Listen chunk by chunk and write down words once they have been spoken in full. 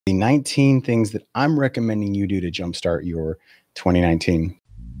the 19 things that I'm recommending you do to jumpstart your 2019.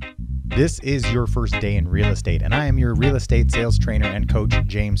 This is your first day in real estate, and I am your real estate sales trainer and coach,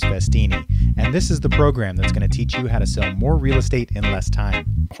 James Festini. And this is the program that's going to teach you how to sell more real estate in less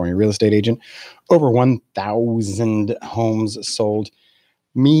time. California real estate agent, over 1,000 homes sold.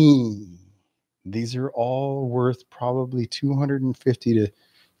 Me. These are all worth probably $250,000 to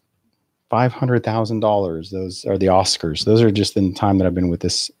 $500,000. Those are the Oscars. Those are just in the time that I've been with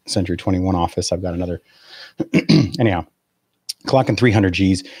this Century 21 office. I've got another. Anyhow, clocking 300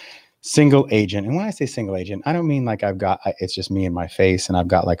 G's. Single agent. And when I say single agent, I don't mean like it's just me and my face and I've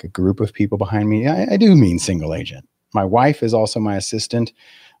got like a group of people behind me. I do mean single agent. My wife is also my assistant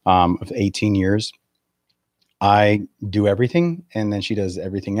of 18 years. I do everything and then she does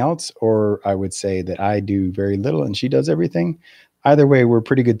everything else. Or I would say that I do very little and she does everything. Either way, we're a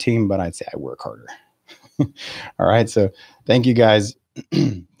pretty good team, but I'd say I work harder. All right. So thank you guys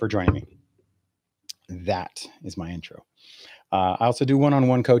for joining me. That is my intro. I also do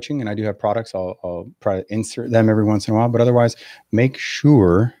one-on-one coaching and I do have products. I'll probably insert them every once in a while, but otherwise make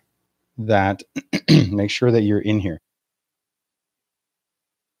sure that you're in here.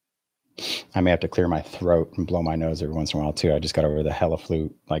 I may have to clear my throat and blow my nose every once in a while too. I just got over the hella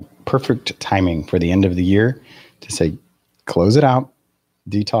flu, like perfect timing for the end of the year to say, close it out,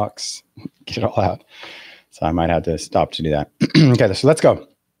 detox, get it all out. So I might have to stop to do that. Okay, so let's go.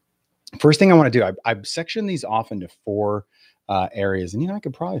 First thing I want to do, I've sectioned these off into 4 areas. And, I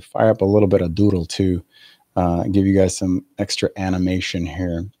could probably fire up a little bit of doodle too, give you guys some extra animation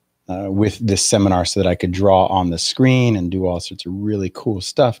here with this seminar so that I could draw on the screen and do all sorts of really cool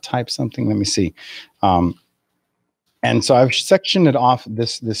stuff. Type something. Let me see. And so I've sectioned it off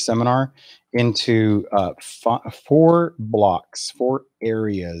this seminar into 4 blocks, 4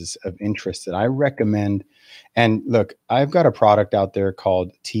 areas of interest that I recommend. And look, I've got a product out there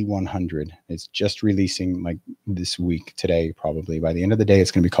called T100. It's just releasing like this week, today, probably. By the end of the day,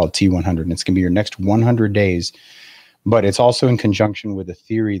 it's going to be called T100, and it's going to be your next 100 days. But it's also in conjunction with a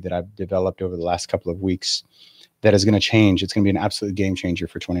theory that I've developed over the last couple of weeks that is going to change. It's going to be an absolute game changer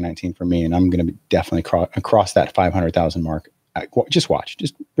for 2019 for me. And I'm going to be definitely across that 500,000 mark. Just watch,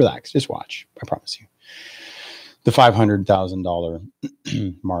 just relax, just watch. I promise you. The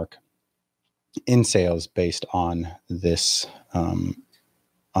 $500,000 mark in sales based on this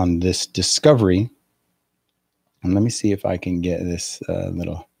discovery. And let me see if I can get this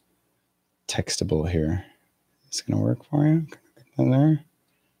little textable here. It's going to work for you. There.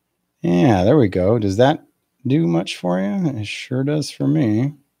 Yeah, there we go. Does that do much for you? It sure does for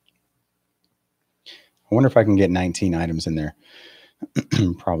me. I wonder if I can get 19 items in there.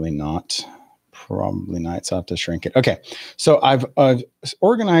 Probably not. Probably not. So I'll have to shrink it. Okay. So I've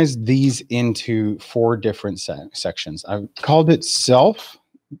organized these into 4 different sections. I've called it self,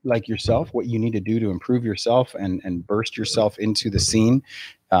 like yourself, what you need to do to improve yourself and burst yourself into the scene,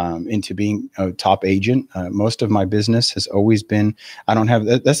 into being a top agent. Most of my business has always been,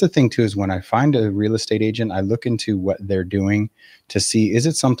 that's the thing too, is when I find a real estate agent, I look into what they're doing to see, is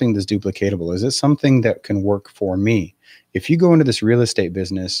it something that's duplicatable? Is it something that can work for me? If you go into this real estate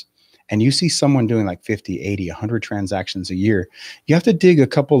business and you see someone doing like 50, 80, 100 transactions a year, you have to dig a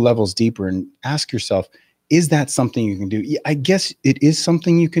couple levels deeper and ask yourself, is that something you can do? I guess it is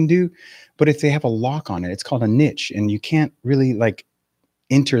something you can do, but if they have a lock on it, it's called a niche, and you can't really like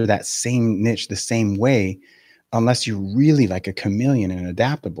enter that same niche the same way unless you're really like a chameleon and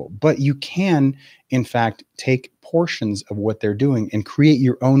adaptable. But you can, in fact, take portions of what they're doing and create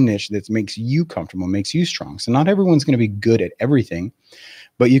your own niche that makes you comfortable, makes you strong. So not everyone's going to be good at everything,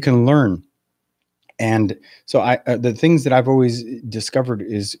 but you can learn. And so the things that I've always discovered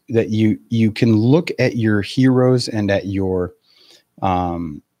is that you can look at your heroes and at your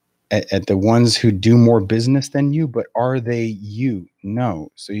at the ones who do more business than you, but are they you?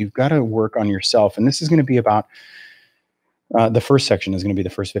 No. So you've got to work on yourself. And this is going to be about, the first section is going to be the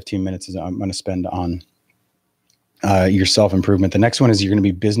first 15 minutes is I'm going to spend on your self-improvement. The next one is you're going to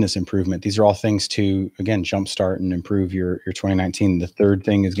be business improvement. These are all things to, again, jumpstart and improve your 2019. The third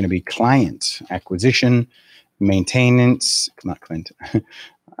thing is going to be client acquisition, maintenance, not client,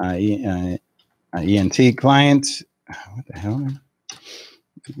 ENT, client. What the hell?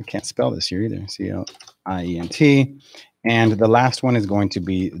 I can't spell this here either. C-L-I-E-N-T. And the last one is going to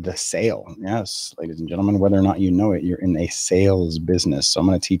be the sale. Yes, ladies and gentlemen, whether or not you know it, you're in a sales business. So I'm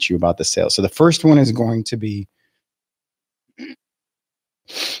going to teach you about the sales. So the first one is going to be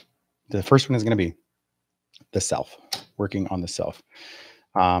the self, working on the self.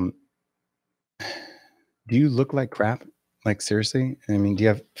 Do you look like crap? Like, seriously? I mean, do you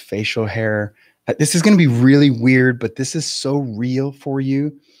have facial hair? This is going to be really weird, but this is so real for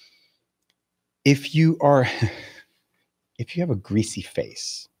you. If you are, if you have a greasy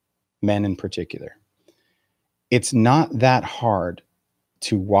face, men in particular, it's not that hard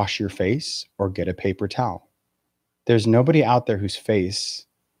to wash your face or get a paper towel. There's nobody out there whose face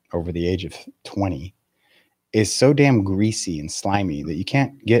over the age of 20 is so damn greasy and slimy that you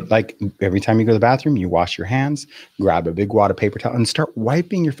can't get, like, every time you go to the bathroom, you wash your hands, grab a big wad of paper towel and start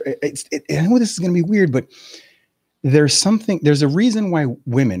wiping your face. I know this is going to be weird, but there's a reason why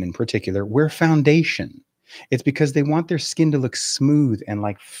women in particular wear foundation. It's because they want their skin to look smooth and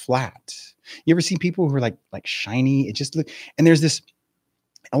like flat. You ever see people who are like shiny? It just look, and there's this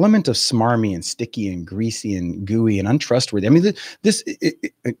element of smarmy and sticky and greasy and gooey and untrustworthy. I mean,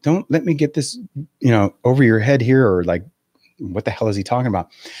 don't let me get this, over your head here, or like, what the hell is he talking about?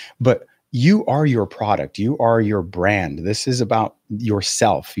 But you are your product. You are your brand. This is about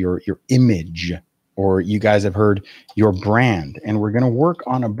yourself, your image, or you guys have heard your brand. And we're going to work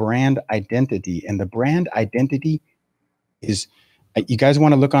on a brand identity. And the brand identity is, you guys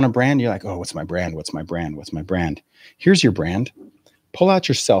want to look on a brand. You're like, oh, what's my brand? What's my brand? What's my brand? Here's your brand. Pull out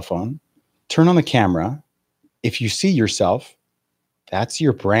your cell phone, turn on the camera. If you see yourself, that's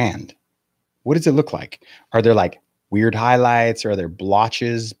your brand. What does it look like? Are there like weird highlights, or are there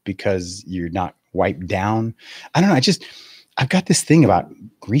blotches because you're not wiped down? I don't know. I've got this thing about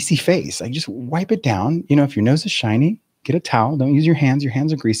greasy face. Like, just wipe it down. If your nose is shiny, get a towel. Don't use your hands. Your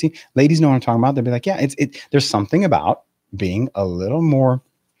hands are greasy. Ladies know what I'm talking about. They'll be like, yeah, there's something about being a little more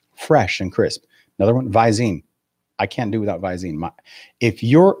fresh and crisp. Another one, Visine. I can't do without Visine. If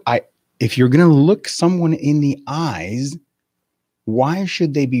you're going to look someone in the eyes, why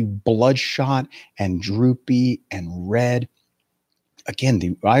should they be bloodshot and droopy and red? Again,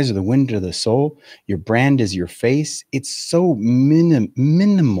 the eyes are the window of the soul. Your brand is your face. It's so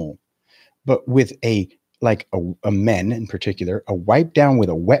minimal, but with a men in particular, a wipe down with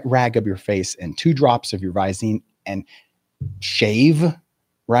a wet rag of your face and 2 drops of your Visine and shave,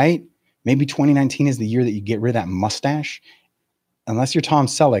 right? Maybe 2019 is the year that you get rid of that mustache. Unless you're Tom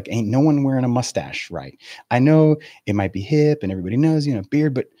Selleck, ain't no one wearing a mustache, right? I know it might be hip and everybody knows,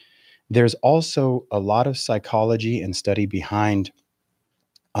 beard, but there's also a lot of psychology and study behind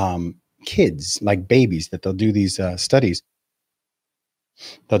kids, like babies, that they'll do these studies.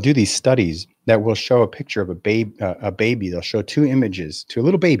 They'll do these studies that will show a picture of a baby. They'll show 2 images to a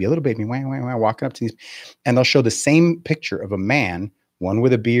little baby, walking up to these, and they'll show the same picture of a man, one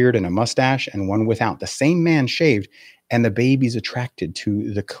with a beard and a mustache and one without. The same man shaved, and the baby's attracted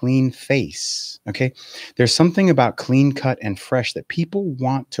to the clean face. Okay. There's something about clean cut and fresh that people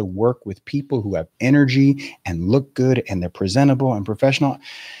want to work with people who have energy and look good and they're presentable and professional.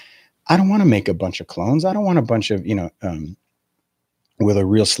 I don't want to make a bunch of clones. I don't want a bunch of, with a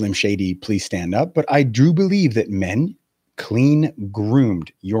real Slim Shady, please stand up. But I do believe that men, clean,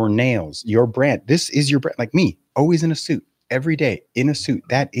 groomed, your nails, your brand. This is your brand. Like me, always in a suit, every day in a suit.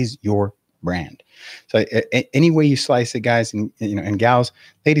 That is your brand. So any way you slice it, guys and gals,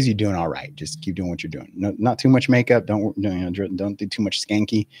 ladies, you're doing all right. Just keep doing what you're doing. No, not too much makeup. Don't do too much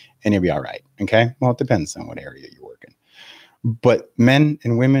skanky, and you'll be all right. Okay. Well, it depends on what area you're working. But men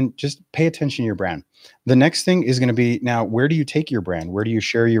and women, just pay attention to your brand. The next thing is going to be, now, where do you take your brand? Where do you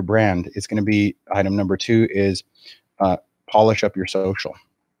share your brand? It's going to be item number 2 is polish up your social.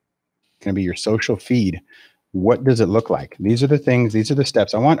 It's going to be your social feed. What does it look like? These are the things, these are the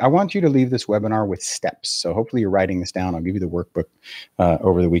steps. I want you to leave this webinar with steps. So hopefully you're writing this down. I'll give you the workbook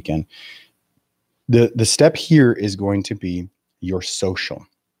over the weekend. The step here is going to be your social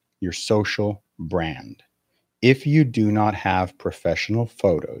brand. If you do not have professional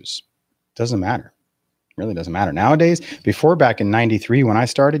photos, doesn't matter. Really doesn't matter. Nowadays, before back in 93, when I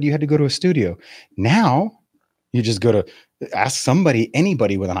started, you had to go to a studio. Now you just go to ask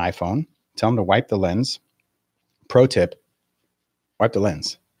anybody with an iPhone, tell them to wipe the lens. Pro tip, wipe the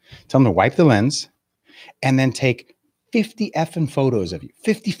lens. Tell them to wipe the lens and then take 50 effing photos of you,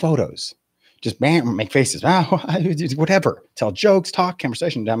 50 photos. Just make faces, whatever. Tell jokes, talk,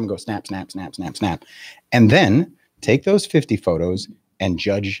 conversation, and go snap, snap, snap, snap, snap. And then take those 50 photos and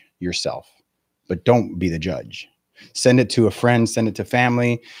judge yourself. But don't be the judge. Send it to a friend, send it to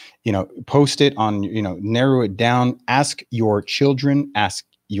family, post it on, narrow it down. Ask your children, ask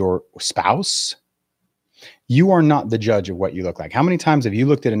your spouse. You are not the judge of what you look like. How many times have you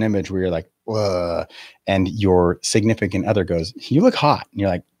looked at an image where you're like, ugh, and your significant other goes, you look hot. And you're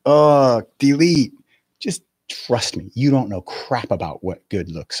like, oh, delete. Just trust me. You don't know crap about what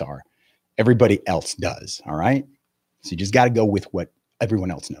good looks are. Everybody else does. All right. So you just got to go with what everyone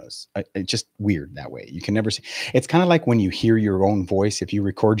else knows. It's just weird that way. You can never see. It's kind of like when you hear your own voice. If you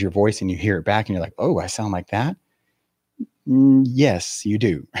record your voice and you hear it back and you're like, oh, I sound like that. Yes, you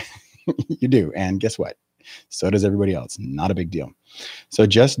do. You do. And guess what? So does everybody else. Not a big deal. So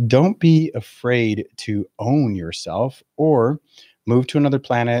just don't be afraid to own yourself or move to another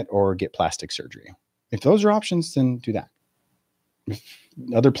planet or get plastic surgery. If those are options, then do that. If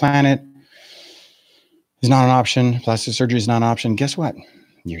other planet is not an option, plastic surgery is not an option, guess what?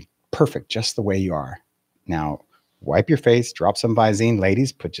 You're perfect just the way you are. Now, wipe your face, drop some Visine.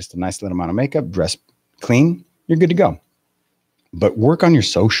 Ladies, put just a nice little amount of makeup, dress clean. You're good to go. But work on your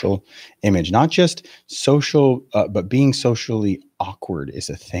social image, not just social, but being socially awkward is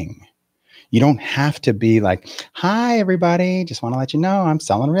a thing. You don't have to be like, hi, everybody. Just want to let you know I'm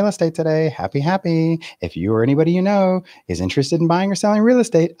selling real estate today. Happy. If you or anybody you know is interested in buying or selling real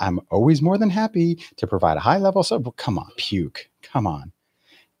estate, I'm always more than happy to provide a high level. So come on, puke. Come on.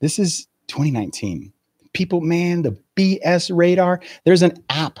 This is 2019. People, man, the BS radar. There's an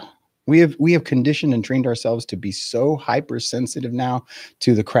app. We have conditioned and trained ourselves to be so hypersensitive now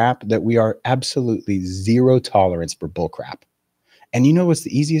to the crap that we are absolutely zero tolerance for bull crap. And you know what's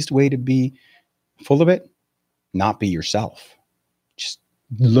the easiest way to be full of it? Not be yourself. Just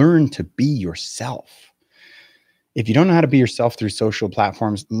learn to be yourself. If you don't know how to be yourself through social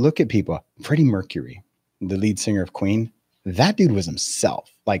platforms, look at people. Freddie Mercury, the lead singer of Queen, that dude was himself.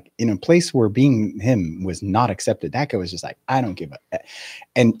 Like in a place where being him was not accepted. That guy was just like, I don't give a.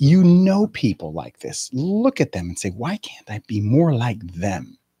 And you know people like this. Look at them and say, why can't I be more like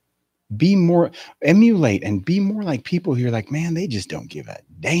them? Be more, emulate and be more like people who are like, man, they just don't give a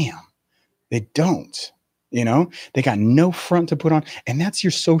damn. They don't, they got no front to put on. And that's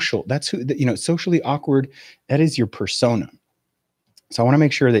your social, that's who, socially awkward. That is your persona. So I want to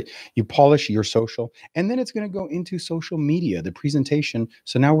make sure that you polish your social, and then it's going to go into social media, the presentation.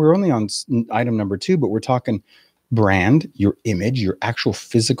 So now we're only on item number 2, but we're talking brand, your image, your actual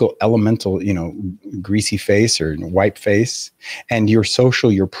physical elemental, greasy face or white face, and your social,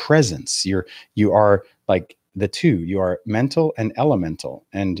 your presence. You are like the two. You are mental and elemental,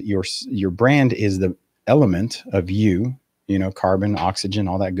 and your brand is the element of you. Carbon, oxygen,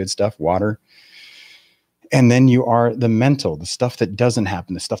 all that good stuff, water. And then you are the mental, the stuff that doesn't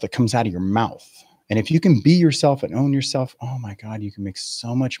happen, the stuff that comes out of your mouth. And if you can be yourself and own yourself, oh my God, you can make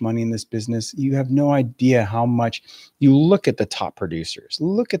so much money in this business. You have no idea how much. You look at the top producers.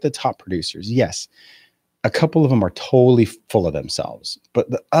 Yes, a couple of them are totally full of themselves.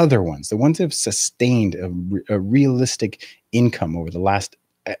 But the other ones, the ones that have sustained a realistic income over the last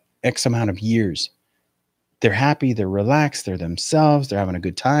X amount of years, they're happy, they're relaxed, they're themselves, they're having a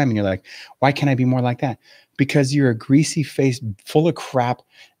good time. And you're like, why can't I be more like that? Because you're a greasy face, full of crap,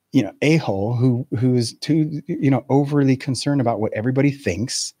 a-hole who is too, overly concerned about what everybody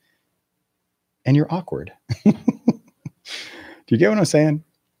thinks. And you're awkward. Do you get what I'm saying?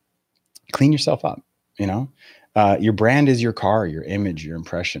 Clean yourself up, your brand is your car, your image, your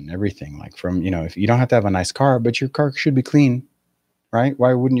impression, everything. Like from, if you don't have to have a nice car, but your car should be clean. Right?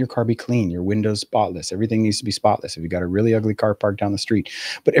 Why wouldn't your car be clean? Your windows spotless. Everything needs to be spotless. If you got a really ugly car parked down the street,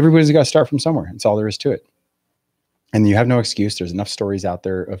 but everybody's got to start from somewhere. That's all there is to it. And you have no excuse. There's enough stories out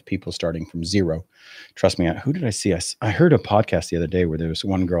there of people starting from zero. Trust me. Who did I see? I heard a podcast the other day where there was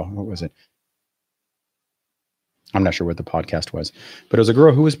one girl. What was it? I'm not sure what the podcast was, but it was a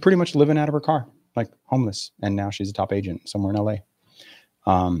girl who was pretty much living out of her car, like homeless. And now she's a top agent somewhere in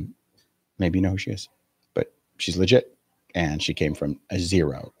LA. Maybe you know who she is, but she's legit. And she came from a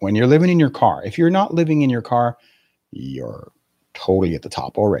zero. When you're living in your car, if you're not living in your car, you're totally at the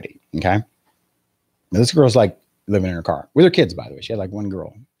top already. Okay. Now, this girl's like living in her car with her kids, by the way. She had like one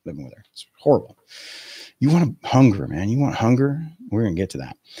girl living with her. It's horrible. You want hunger, man. You want hunger. We're going to get to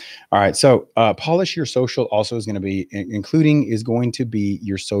that. All right. So polish your social also is going to be is going to be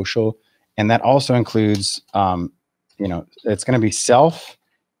your social. And that also includes, it's going to be self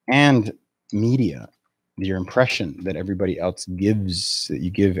and media. Your impression that everybody else gives, that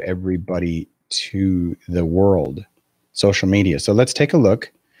you give everybody to the world, social media. So let's take a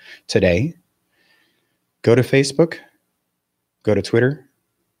look today. Go to Facebook, go to Twitter,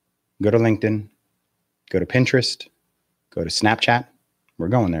 go to LinkedIn, go to Pinterest, go to Snapchat. We're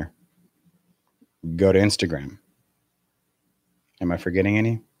going there. Go to Instagram. Am I forgetting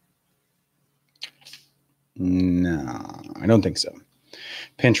any? No, I don't think so.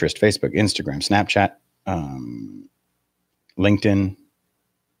 Pinterest, Facebook, Instagram, Snapchat, LinkedIn,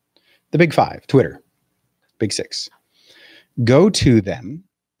 the big 5, Twitter, big 6. Go to them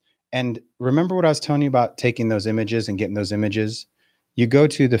and remember what I was telling you about taking those images and getting those images. You go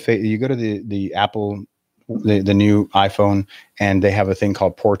to the Apple, the new iPhone, and they have a thing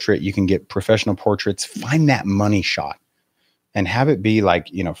called portrait. You can get professional portraits. Find that money shot. and have it be like,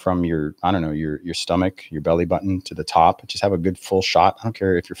 from your, I don't know, your stomach, your belly button to the top. Just have a good full shot. I don't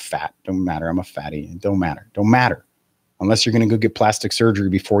care if you're fat. Don't matter. I'm a fatty. It don't matter. Don't matter. Unless you're going to go get plastic surgery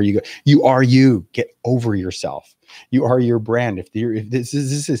before you go. You are you. Get over yourself. You are your brand. If this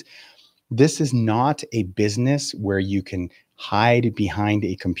is not a business where you can hide behind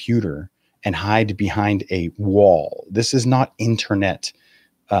a computer and hide behind a wall. This is not internet.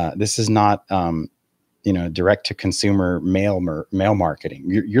 This is not direct to consumer mail marketing.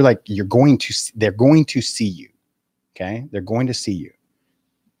 They're going to see you. Okay. They're going to see you.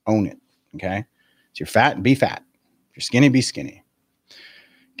 Own it. Okay. If you're fat, be fat. If you're skinny, be skinny.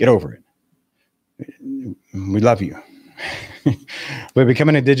 Get over it. We love you. But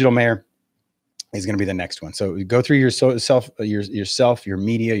becoming a digital mayor is going to be the next one. So go through yourself, your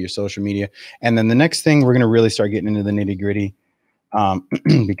media, your social media. And then the next thing, we're going to really start getting into the nitty gritty.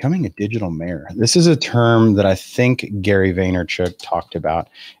 Becoming a digital mayor. This is a term that I think Gary Vaynerchuk talked about.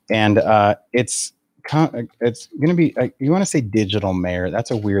 And it's going to be, you want to say digital mayor.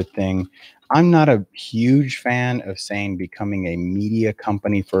 That's a weird thing. I'm not a huge fan of saying becoming a media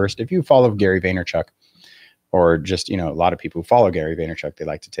company first. If you follow Gary Vaynerchuk, or just, a lot of people who follow Gary Vaynerchuk, they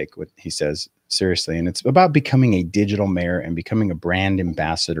like to take what he says seriously. And it's about becoming a digital mayor and becoming a brand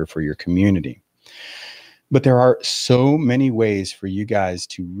ambassador for your community. But there are so many ways for you guys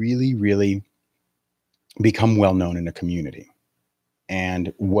to really, really become well-known in a community.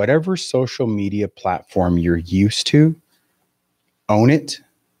 And whatever social media platform you're used to, own it.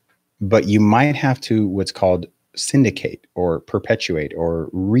 But you might have to what's called syndicate or perpetuate or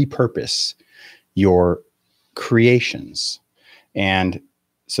repurpose your creations. And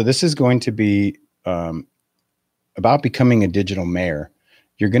so this is going to be about becoming a digital mayor.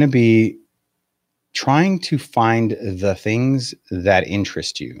 You're going to be trying to find the things that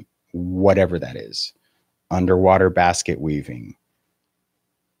interest you, whatever that is. Underwater basket weaving,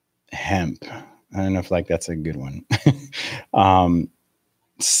 hemp. I don't know if that's a good one.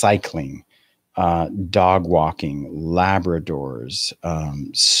 Cycling, dog walking, Labradors,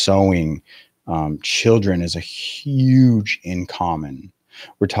 sewing, children is a huge in common.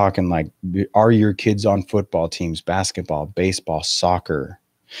 We're talking are your kids on football teams, basketball, baseball, soccer?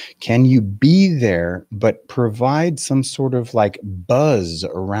 Can you be there, but provide some sort of buzz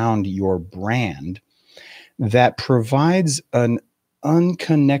around your brand that provides an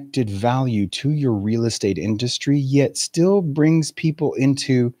unconnected value to your real estate industry, yet still brings people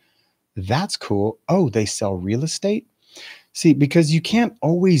into, that's cool. Oh, they sell real estate? See, because you can't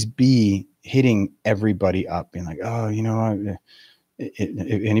always be hitting everybody up being oh,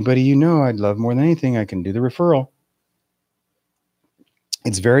 anybody I'd love more than anything, I can do the referral.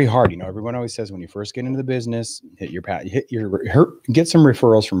 It's very hard. Everyone always says when you first get into the business, get some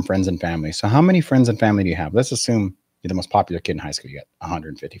referrals from friends and family. So how many friends and family do you have? Let's assume you're the most popular kid in high school. You got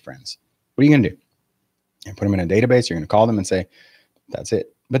 150 friends. What are you going to do? You put them in a database. You're going to call them and say, that's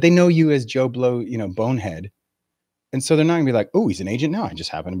it. But they know you as Joe Blow, bonehead. And so they're not going to be oh, he's an agent. No, I just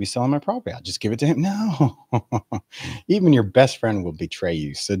happen to be selling my property. I'll just give it to him. No, even your best friend will betray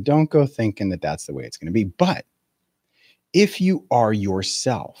you. So don't go thinking that that's the way it's going to be. But if you are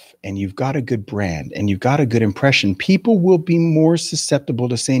yourself and you've got a good brand and you've got a good impression, people will be more susceptible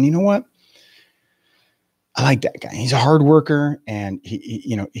to saying, you know what? I like that guy. He's a hard worker and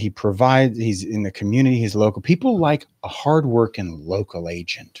he provides, he's in the community, he's local. People like a hardworking local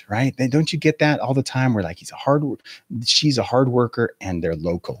agent, right? Don't you get that all the time? Where she's a hard worker and they're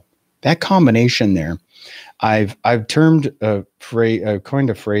local. That combination there, I've coined a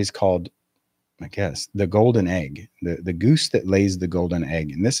phrase called, I guess, the golden egg, the goose that lays the golden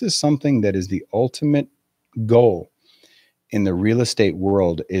egg. And this is something that is the ultimate goal in the real estate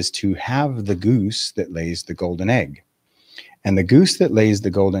world, is to have the goose that lays the golden egg. And the goose that lays the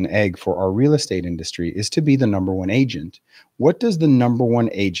golden egg for our real estate industry is to be the number one agent. What does the number one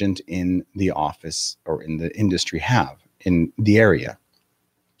agent in the office or in the industry have in the area?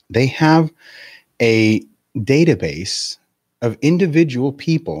 They have a database of individual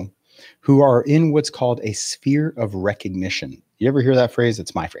people who are in what's called a sphere of recognition. You ever hear that phrase?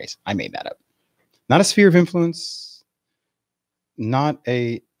 It's my phrase. I made that up. Not a sphere of influence, not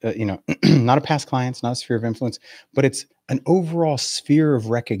a, not a past clients, not a sphere of influence, but it's an overall sphere of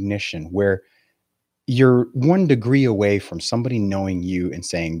recognition where you're 1 degree away from somebody knowing you and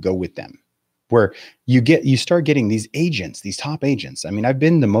saying, go with them. Where you start getting these agents, these top agents. I mean, I've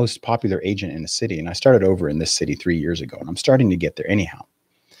been the most popular agent in the city, and I started over in this city 3 years ago, and I'm starting to get there anyhow.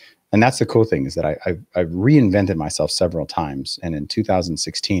 And that's the cool thing, is that I've reinvented myself several times. And in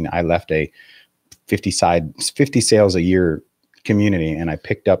 2016, I left a 50 sales a year community, and I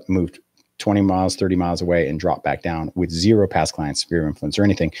moved 20 miles, 30 miles away and drop back down with zero past client sphere of influence or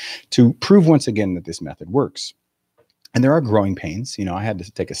anything to prove once again that this method works. And there are growing pains. You know, I had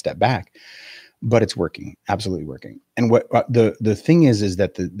to take a step back, but it's working, absolutely working. And what the thing is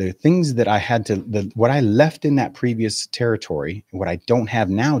that the things that I had to, what I left in that previous territory, what I don't have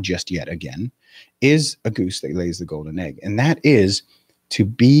now just yet again, is a goose that lays the golden egg. And that is to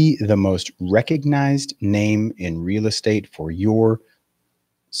be the most recognized name in real estate for your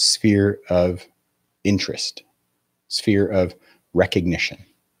sphere of interest, sphere of recognition,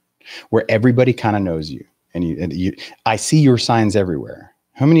 where everybody kind of knows you. And you, I see your signs everywhere.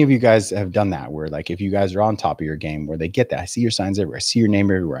 How many of you guys have done that where, like, if you guys are on top of your game, where they get that? I see your signs everywhere. I see your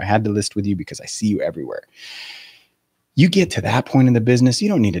name everywhere. I had to list with you because I see you everywhere. You get to that point in the business, you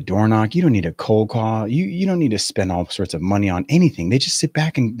don't need a door knock. You don't need a cold call. You don't need to spend all sorts of money on anything. They just sit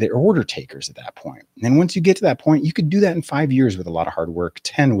back and they're order takers at that point. And once you get to that point, you could do that in 5 years with a lot of hard work,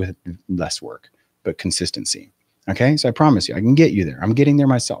 10 with less work, but consistency. Okay. So I promise you, I can get you there. I'm getting there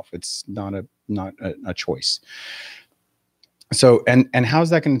myself. It's not a choice. So, and how's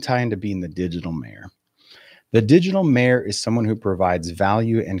that going to tie into being the digital mayor? The digital mayor is someone who provides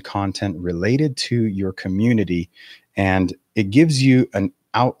value and content related to your community, and it gives you an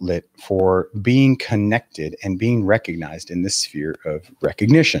outlet for being connected and being recognized in this sphere of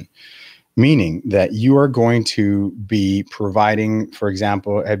recognition. Meaning that you are going to be providing, for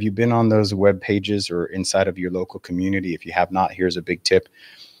example, have you been on those web pages or inside of your local community? If you have not, here's a big tip.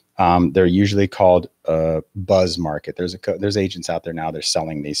 They're usually called buzz market. There's agents out there now, they're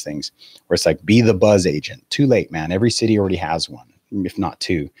selling these things where it's like, be the buzz agent. Too late, man. Every city already has one, if not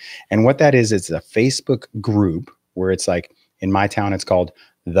two. And what that is, it's a Facebook group where it's like, in my town, it's called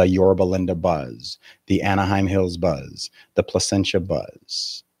the Yorba Linda Buzz, the Anaheim Hills Buzz, the Placentia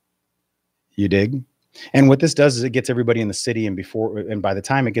Buzz. You dig? And what this does is it gets everybody in the city, and by the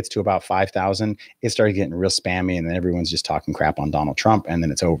time it gets to about 5,000, it started getting real spammy, and then everyone's just talking crap on Donald Trump, and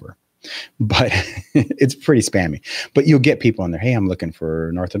then it's over. But it's pretty spammy. But you'll get people in there. Hey, I'm looking for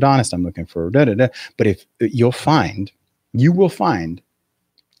an orthodontist. I'm looking for da da da. But if you will find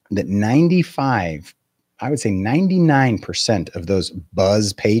that 99% of those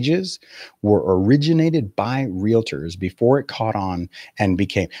buzz pages were originated by realtors before it caught on and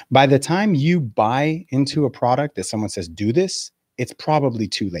became, by the time you buy into a product that someone says, do this, it's probably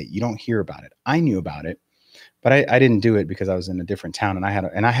too late. You don't hear about it. I knew about it, but I didn't do it because I was in a different town, and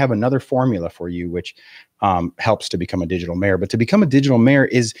I have another formula for you, which helps to become a digital mayor. But to become a digital mayor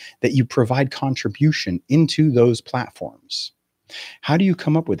is that you provide contribution into those platforms. How do you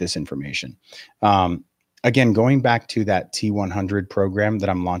come up with this information? Again, going back to that T100 program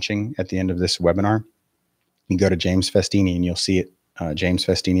that I'm launching at the end of this webinar, you go to James Festini and you'll see it,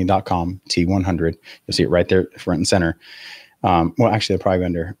 jamesfestini.com, T100. You'll see it right there, front and center. Well, actually, they're probably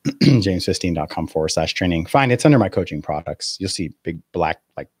under jamesfestini.com/training. Fine, it's under my coaching products. You'll see big black,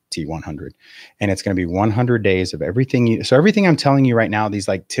 like T100. And it's going to be 100 days of everything. So everything I'm telling you right now, these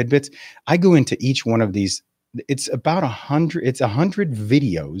like tidbits, I go into each one of these. It's about 100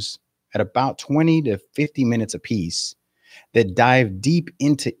 videos at about 20 to 50 minutes a piece that dive deep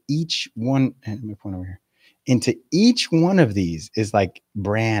into each one. And let me point over here. Into each one of these is like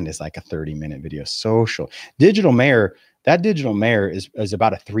brand is like a 30-minute video. Social digital mayor, that digital mayor is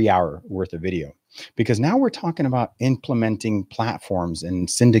about a 3-hour worth of video, because now we're talking about implementing platforms and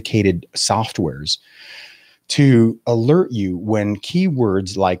syndicated softwares to alert you when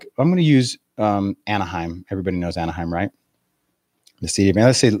keywords like, I'm going to use Anaheim. Everybody knows Anaheim, right? The city of,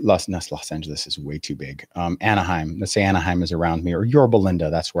 let's say Los Angeles is way too big. Anaheim, let's say Anaheim is around me, or Yorba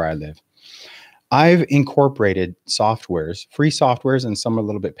Linda, that's where I live. I've incorporated softwares, free softwares, and some a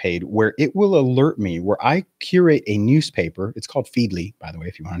little bit paid, where it will alert me, where I curate a newspaper. It's called Feedly, by the way,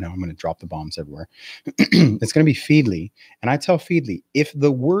 if you want to know. I'm going to drop the bombs everywhere. It's going to be Feedly. And I tell Feedly, if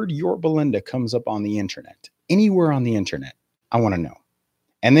the word Yorba Linda comes up on the internet, anywhere on the internet, I want to know.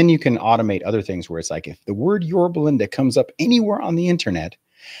 And then you can automate other things where it's like, if the word Yorba Linda comes up anywhere on the internet,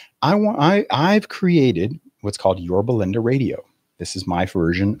 I've created what's called Yorba Linda Radio. This is my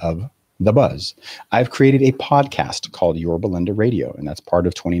version of the buzz. I've created a podcast called Yorba Linda Radio, and that's part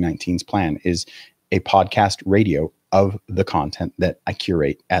of 2019's plan, is a podcast radio of the content that I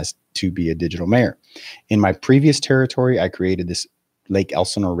curate as to be a digital mayor. In my previous territory, I created this Lake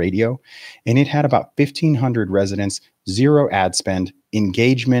Elsinore radio, and it had about 1,500 residents, zero ad spend,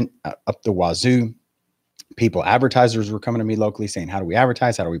 engagement up the wazoo. People, advertisers were coming to me locally saying, how do we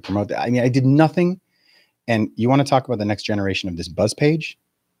advertise? How do we promote that? I mean, I did nothing. And you want to talk about the next generation of this buzz page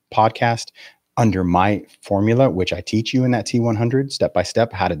podcast under my formula, which I teach you in that T100 step by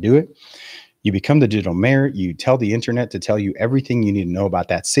step how to do it. You become the digital mayor. You tell the internet to tell you everything you need to know about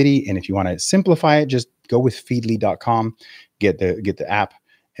that city. And if you want to simplify it, just go with feedly.com, get the app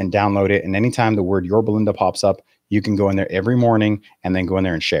and download it. And anytime the word Your Belinda pops up, you can go in there every morning and then go in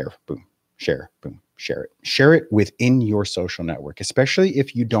there and share. Boom, share, boom, share it. Share it within your social network, especially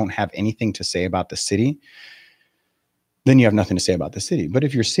if you don't have anything to say about the city. Then you have nothing to say about the city. But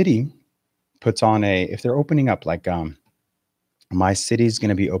if your city puts on if they're opening up, like my city's going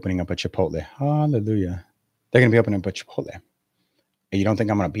to be opening up a Chipotle. Hallelujah. They're going to be opening up a Chipotle. You don't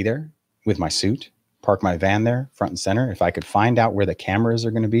think I'm going to be there with my suit, park my van there front and center? If I could find out where the cameras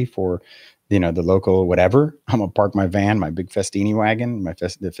are going to be for, the local whatever, I'm going to park my van, my big Festini wagon, the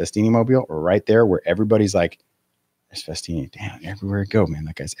Festini mobile right there where everybody's like, there's Festini. Damn, everywhere you go, man.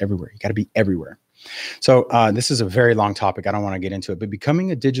 That guy's everywhere. You got to be everywhere. So this is a very long topic. I don't want to get into it, but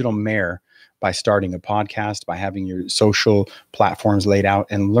becoming a digital mayor by starting a podcast, by having your social platforms laid out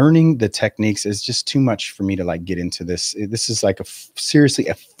and learning the techniques is just too much for me to like get into this. This is like seriously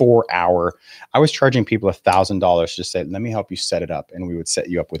a 4-hour. I was charging people $1,000 to say, let me help you set it up. And we would set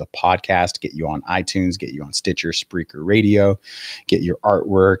you up with a podcast, get you on iTunes, get you on Stitcher, Spreaker Radio, get your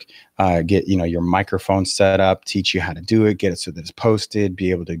artwork, get, your microphone set up, teach you how to do it, get it so that it's posted, be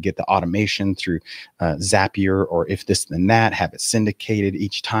able to get the automation through Zapier or if this then that, have it syndicated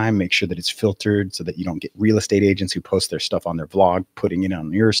each time, make sure that it's filtered so that you don't get real estate agents who post their stuff on their vlog, putting it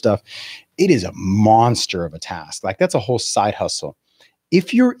on your stuff. It is a monster of a task. Like that's a whole side hustle.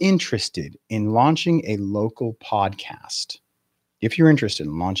 If you're interested in launching a local podcast, my fee's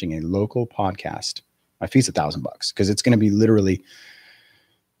 $1,000 because it's going to be literally,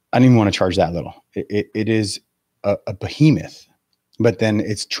 I don't even want to charge that little. It is a behemoth, but then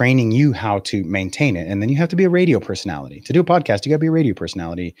it's training you how to maintain it. And then you have to be a radio personality. To do a podcast, you got to be a radio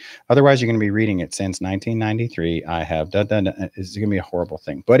personality. Otherwise, you're going to be reading it since 1993. I have done that. It's going to be a horrible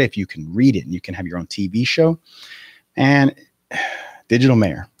thing. But if you can read it and you can have your own TV show and digital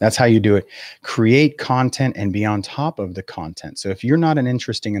mayor, that's how you do it. Create content and be on top of the content. So if you're not an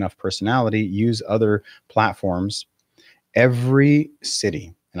interesting enough personality, use other platforms. Every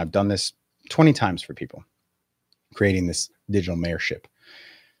city, and I've done this 20 times for people, creating this digital mayorship.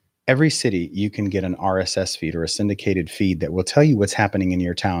 Every city, you can get an RSS feed or a syndicated feed that will tell you what's happening in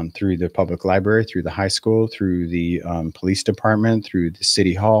your town through the public library, through the high school, through the police department, through the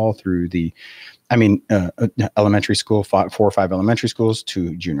city hall, through the, elementary school, 4 or 5 elementary schools,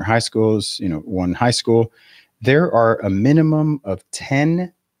 2 junior high schools, 1 high school. There are a minimum of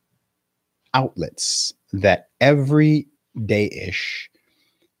 10 outlets that every day-ish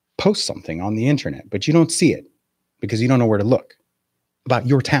post something on the internet, but you don't see it because you don't know where to look about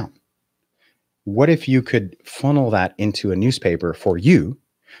your town. What if you could funnel that into a newspaper for you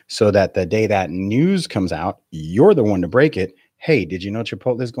so that the day that news comes out, you're the one to break it? Hey, did you know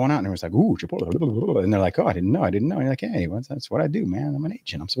Chipotle is going out? And it was like, ooh, Chipotle. And they're like, oh, I didn't know. And you're like, hey, that's what I do, man. I'm an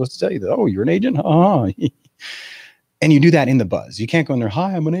agent. I'm supposed to tell you that. Oh, you're an agent? And you do that in the buzz. You can't go in there,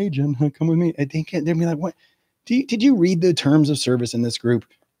 hi, I'm an agent. Come with me. They'd be like, what? Did you read the terms of service in this group?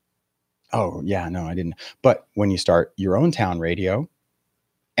 Oh, yeah, no, I didn't. But when you start your own town radio,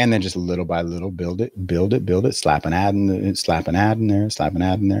 and then just little by little build it, slap an ad in there, slap an ad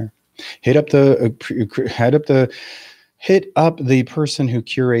in there. Hit up the person who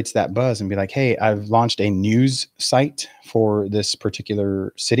curates that buzz and be like, hey, I've launched a news site for this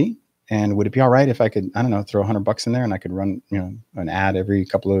particular city. And would it be all right if I could, I don't know, throw $100 in there and I could run, an ad every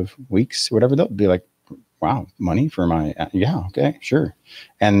couple of weeks, whatever? They'll be like, wow, money for my, yeah, okay, sure.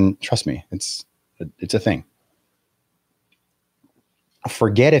 And trust me, it's a thing.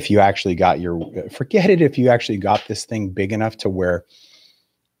 Forget if you actually got this thing big enough to where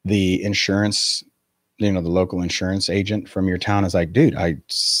the insurance, the local insurance agent from your town is like, dude, I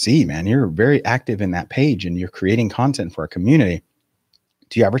see, man, you're very active in that page and you're creating content for our community.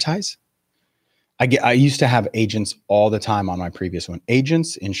 Do you advertise? I used to have agents all the time on my previous one.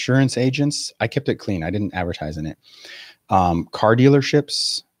 Agents, insurance agents. I kept it clean. I didn't advertise in it. Car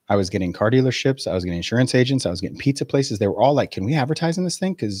dealerships. I was getting car dealerships. I was getting insurance agents. I was getting pizza places. They were all like, can we advertise in this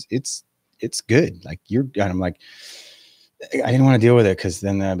thing? Because it's good. Like and I'm like, I didn't want to deal with it because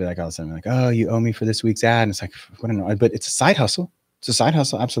then they'll be like all of a sudden like, oh, you owe me for this week's ad. And it's like, what I know. But it's a side hustle. It's a side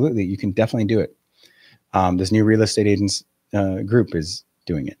hustle. Absolutely. You can definitely do it. This new real estate agents group is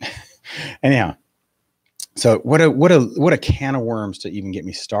doing it. Anyhow. So what a can of worms to even get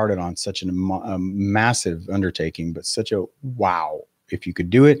me started on such a massive undertaking, but such a wow. If you could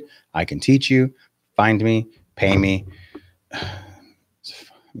do it, I can teach you. Find me, pay me.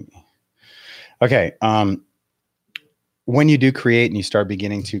 Okay. When you do create and you start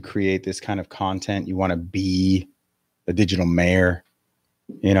beginning to create this kind of content, you want to be a digital mayor,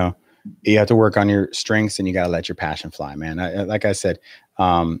 You have to work on your strengths and you got to let your passion fly, man. Like I said,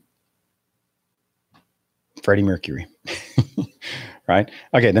 Freddie Mercury. Right.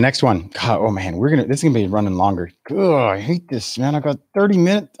 Okay. The next one. God, oh man, this is going to be running longer. Oh, I hate this, man. I got 30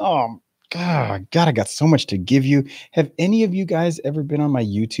 minutes. Oh God, I got so much to give you. Have any of you guys ever been on my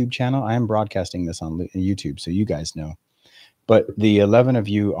YouTube channel? I am broadcasting this on YouTube, so you guys know. But the 11 of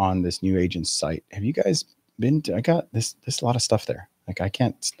you on this new agent site, have you guys been to, I got this a lot of stuff there. Like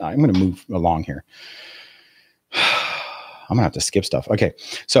I'm going to move along here. I'm gonna have to skip stuff. Okay.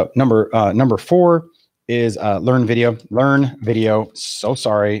 So number 4 is learn video. So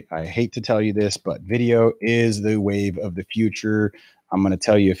sorry. I hate to tell you this, but video is the wave of the future. I'm going to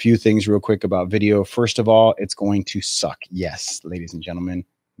tell you a few things real quick about video. First of all, it's going to suck. Yes, ladies and gentlemen,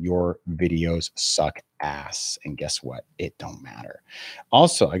 your videos suck ass. And guess what? It don't matter.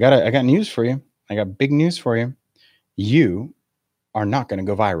 Also, I got news for you. I got big news for you. You are not going to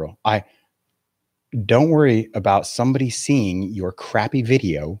go viral. Don't worry about somebody seeing your crappy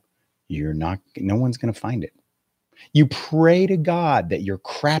video. No one's going to find it. You pray to God that your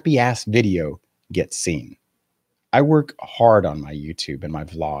crappy ass video gets seen. I work hard on my YouTube and my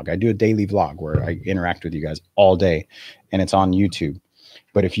vlog. I do a daily vlog where I interact with you guys all day, and it's on YouTube.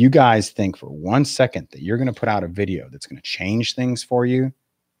 But if you guys think for 1 second that you're going to put out a video that's going to change things for you,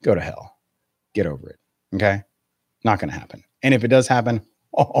 go to hell. Get over it. Okay? Not going to happen. And if it does happen,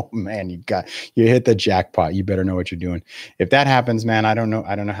 oh man, you hit the jackpot. You better know what you're doing. If that happens, man, I don't know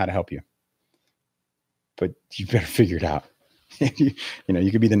how to help you. But you better figure it out. You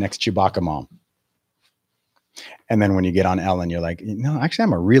could be the next Chewbacca mom. And then when you get on Ellen, you're like, no, actually,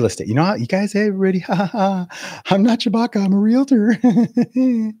 I'm a real estate. You know how you guys, hey, everybody, ha, ha, ha. I'm not Chewbacca. I'm a realtor.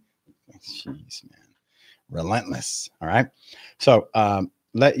 Jeez, man. Relentless. All right. So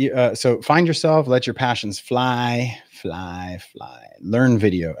so find yourself, let your passions fly. Learn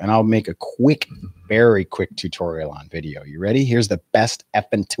video. And I'll make a very quick tutorial on video. You ready? Here's the best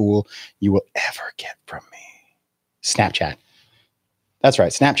effing tool you will ever get from me. Snapchat. That's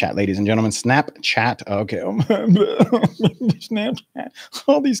right. Snapchat, ladies and gentlemen. Snapchat. Okay. Oh my, Snapchat.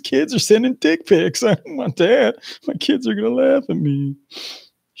 All these kids are sending dick pics. I don't want that. My kids are going to laugh at me.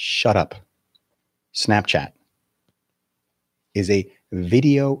 Shut up. Snapchat is a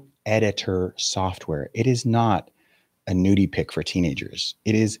video editor software. It is not a nudie pic for teenagers.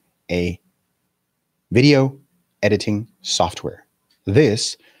 It is a video editing software.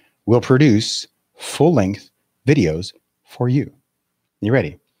 This will produce full-length videos for you. You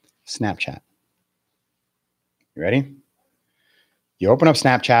ready? Snapchat. You ready? You open up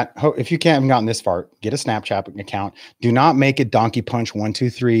Snapchat. If you haven't gotten this far, get a Snapchat account. Do not make it Donkey Punch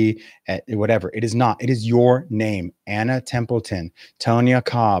 123 at whatever. It is not. It is your name. Anna Templeton, Tonya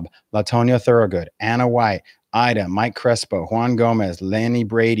Cobb, LaTonya Thorogood, Anna White, Ida, Mike Crespo, Juan Gomez, Lenny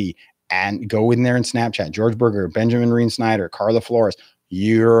Brady, and go in there and Snapchat. George Berger, Benjamin Reen Snyder, Carla Flores.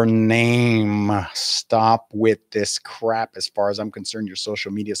 Your name. Stop with this crap. As far as I'm concerned, your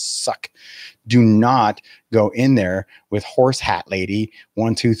social media suck. Do not go in there with Horse Hat Lady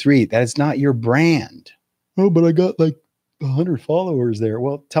 123. That is not your brand. Oh, but I got like 100 followers there.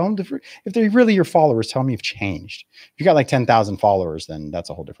 Well, tell them if they're really your followers, tell them you've changed. If you got like 10,000 followers, then that's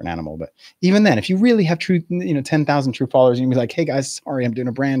a whole different animal. But even then, if you really have 10,000 true followers, you can be like, hey guys, sorry, I'm doing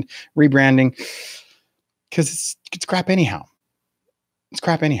a brand rebranding because it's crap anyhow. It's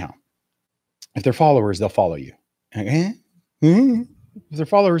crap anyhow. If they're followers, they'll follow you. If they're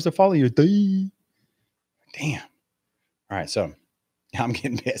followers, they'll follow you. Damn. All right. So I'm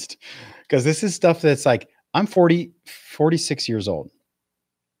getting pissed because this is stuff that's like, I'm 46 years old.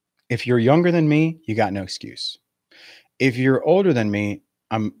 If you're younger than me, you got no excuse. If you're older than me,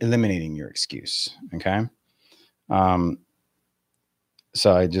 I'm eliminating your excuse. Okay.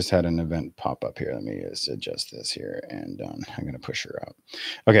 So I just had an event pop up here. Let me just adjust this here and I'm going to push her out.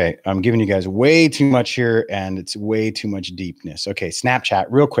 Okay. I'm giving you guys way too much here and it's way too much deepness. Okay. Snapchat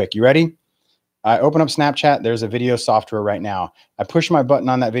real quick. You ready? I open up Snapchat. There's a video software right now. I push my button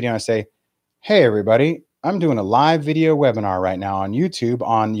on that video and I say, hey, everybody, I'm doing a live video webinar right now on YouTube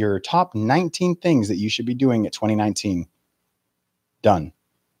on your top 19 things that you should be doing at 2019. Done.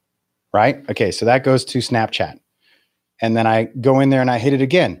 Right? Okay. So that goes to Snapchat. And then I go in there and I hit it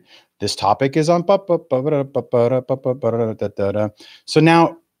again. This topic is on. So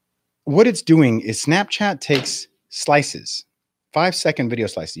now what it's doing is Snapchat takes slices, 5-second video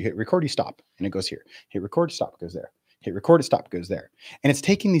slices. You hit record, you stop, and it goes here. Hit record, stop, it goes there. Hit record, stop, it goes there. And it's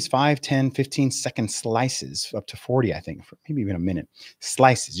taking these 5, 10, 15-second slices up to 40, I think, for maybe even a minute.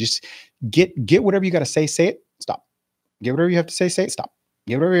 Slices. Just get whatever you got to say it, stop. Get whatever you have to say it, stop.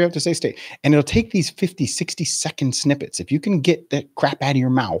 Get whatever you have to say, stay. And it'll take these 50, 60-second snippets. If you can get that crap out of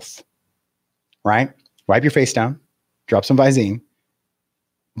your mouth right? Wipe your face down, drop some Visine,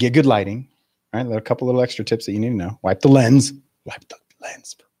 get good lighting, right? A couple little extra tips that you need to know. Wipe the lens. Wipe the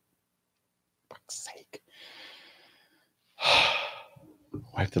lens, for fuck's sake.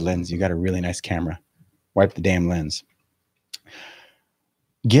 Wipe the lens. You got a really nice camera. Wipe the damn lens.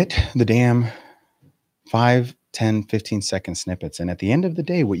 Get the damn 5, 10, 15-second snippets. And at the end of the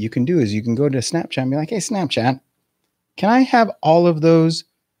day, what you can do is you can go to Snapchat and be like, hey, Snapchat, can I have all of those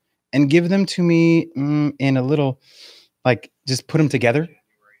and give them to me in a little, like, just put them together?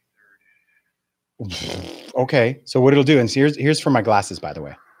 Okay. So what it'll do, and here's for my glasses, by the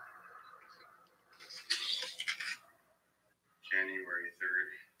way. January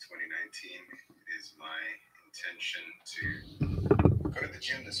 3rd, 2019 is my intention to go to the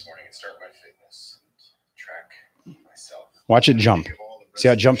gym this morning and start my fitness and track myself. Watch it jump. See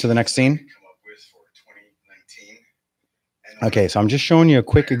how it jumped to the next scene? Okay, so I'm just showing you a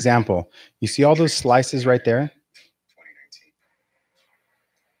quick example. You see all those slices right there?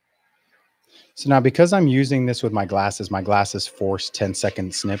 So now because I'm using this with my glasses force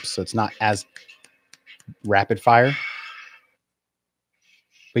 10-second snips, so it's not as rapid fire.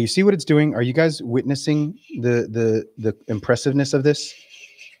 But you see what it's doing? Are you guys witnessing the impressiveness of this?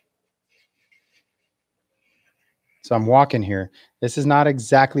 So I'm walking here. This is not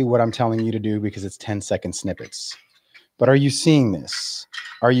exactly what I'm telling you to do because it's 10-second snippets. But are you seeing this?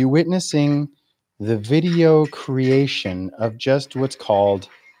 Are you witnessing the video creation of just what's called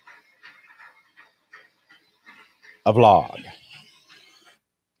a vlog?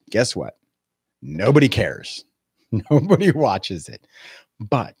 Guess what? Nobody cares. Nobody watches it.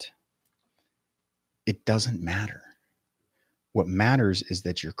 But it doesn't matter. What matters is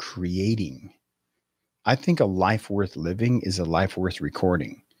that you're creating. I think a life worth living is a life worth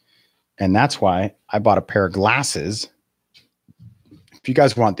recording. And that's why I bought a pair of glasses. If you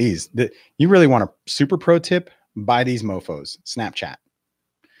guys want these, you really want a super pro tip, buy these mofos. Snapchat.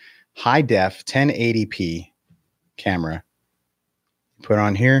 High def 1080p camera. Put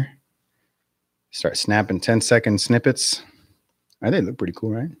on here. Start snapping 10-second snippets. They look pretty cool,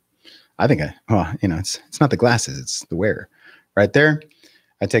 right? I think it's not the glasses, it's the wearer. Right there.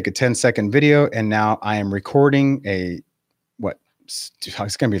 I take a 10-second video and now I am recording it's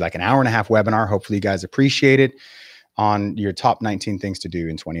going to be like an hour and a half webinar. Hopefully you guys appreciate it, on your top 19 things to do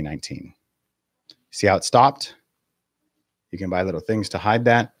in 2019. See how it stopped? You can buy little things to hide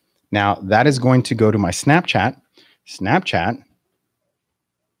that. Now that is going to go to my Snapchat. Snapchat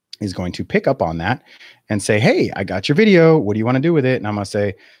is going to pick up on that and say, hey, I got your video. What do you want to do with it? And I'm going to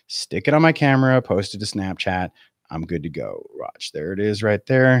say, stick it on my camera, post it to Snapchat. I'm good to go. Watch, there it is right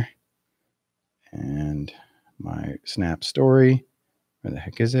there. And my Snap story, where the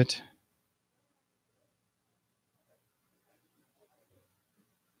heck is it?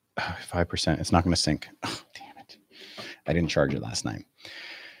 5%. It's not going to sync. Oh, damn it. I didn't charge it last night.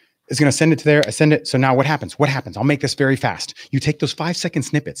 It's going to send it to there. I send it. So now what happens? What happens? I'll make this very fast. You take those 5-second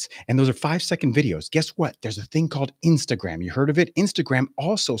snippets and those are 5-second videos. Guess what? There's a thing called Instagram. You heard of it? Instagram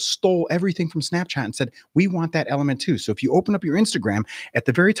also stole everything from Snapchat and said, we want that element too. So if you open up your Instagram, at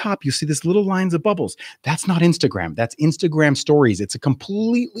the very top, you see this little lines of bubbles. That's not Instagram. That's Instagram stories. It's a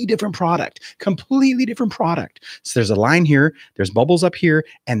completely different product, completely different product. So there's a line here, there's bubbles up here,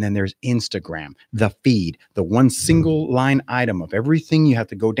 and then there's Instagram, the feed, the one single line item of everything you have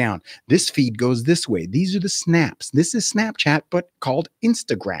to go down. This feed goes this way. These are the snaps. This is Snapchat, but called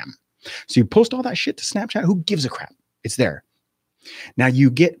Instagram. So you post all that shit to Snapchat. Who gives a crap? It's there. Now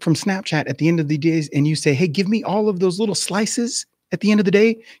you get from Snapchat at the end of the days and you say, hey, give me all of those little slices at the end of the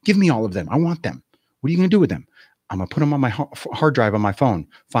day. Give me all of them. I want them. What are you going to do with them? I'm going to put them on my hard drive on my phone.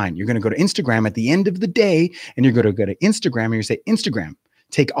 Fine. You're going to go to Instagram at the end of the day and you're going to go to Instagram and you say, Instagram,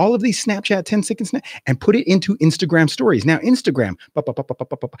 take all of these Snapchat 10-second snaps and put it into Instagram stories. Now, Instagram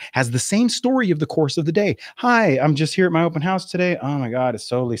has the same story of the course of the day. Hi, I'm just here at my open house today. Oh my God, it's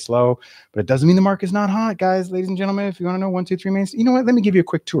totally slow, but it doesn't mean the market's not hot, guys. Ladies and gentlemen, if you want to know 1, 2, 3 main, you know what? Let me give you a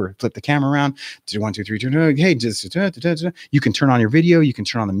quick tour. Flip the camera around. Do 1, 2, 3, 2. Hey, just you can turn on your video. You can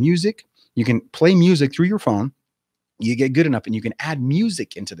turn on the music. You can play music through your phone. You get good enough and you can add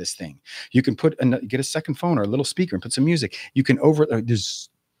music into this thing. You can get a second phone or a little speaker and put some music. You can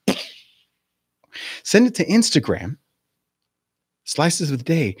send it to Instagram, slices of the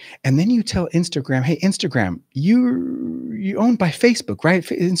day. And then you tell Instagram, hey, Instagram, you owned by Facebook, right?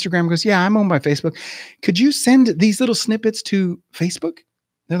 Instagram goes, yeah, I'm owned by Facebook. Could you send these little snippets to Facebook?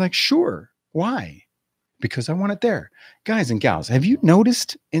 They're like, sure. Why? Because I want it there. Guys and gals, have you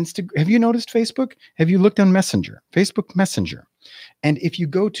noticed Have you noticed Facebook? Have you looked on Messenger, Facebook Messenger? And if you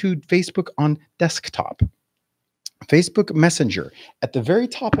go to Facebook on desktop, Facebook Messenger, at the very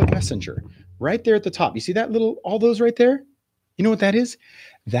top of Messenger, right there at the top. You see that little, all those right there? You know what that is?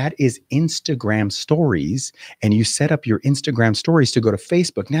 That is Instagram stories. And you set up your Instagram stories to go to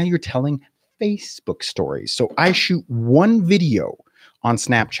Facebook. Now you're telling Facebook stories. So I shoot one video on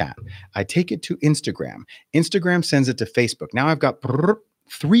Snapchat. I take it to Instagram. Instagram sends it to Facebook. Now I've got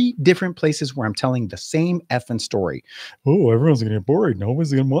 3 different places where I'm telling the same effing story. Oh, everyone's going to get bored.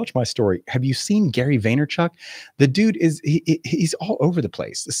 Nobody's going to watch my story. Have you seen Gary Vaynerchuk? The dude he's all over the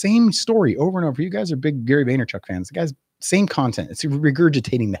place. The same story over and over. You guys are big Gary Vaynerchuk fans. The guy's same content. It's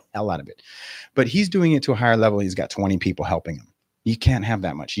regurgitating the hell out of it. But he's doing it to a higher level. He's got 20 people helping him. You can't have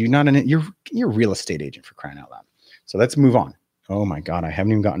that much. You're a real estate agent, for crying out loud. So let's move on. Oh my God, I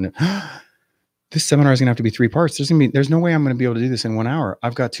haven't even gotten it. This seminar is going to have to be 3 parts. There's no way I'm going to be able to do this in 1 hour.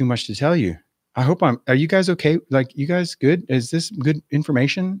 I've got too much to tell you. Are you guys okay? Like, you guys good? Is this good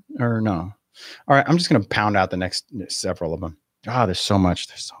information or no? All right. I'm just going to pound out the next several of them. There's so much.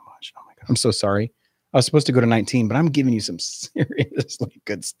 Oh my God. I'm so sorry. I was supposed to go to 19, but I'm giving you some seriously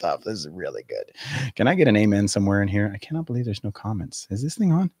good stuff. This is really good. Can I get an amen somewhere in here? I cannot believe there's no comments. Is this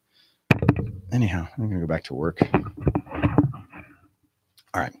thing on? Anyhow, I'm going to go back to work.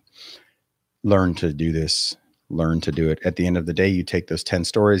 All right. Learn to do this. Learn to do it. At the end of the day, you take those 10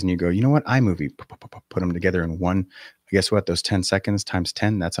 stories and you go, you know what? iMovie, put them together in one. Guess what? Those 10 seconds times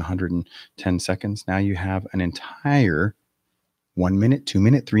 10, that's 110 seconds. Now you have an entire 1 minute, 2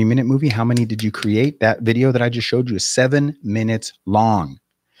 minute, 3 minute movie. How many did you create? That video that I just showed you is 7 minutes long.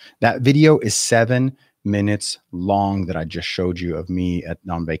 That video is 7 minutes long that I just showed you of me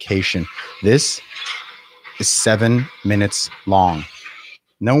on vacation. This is 7 minutes long.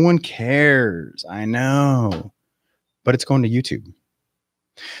 No one cares. I know, but it's going to YouTube.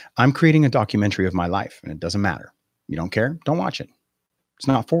 I'm creating a documentary of my life, and it doesn't matter. You don't care? Don't watch it. It's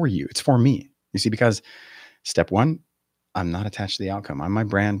not for you. It's for me. You see, because step 1, I'm not attached to the outcome. I'm my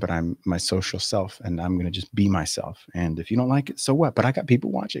brand, but I'm my social self, and I'm going to just be myself. And if you don't like it, so what? But I got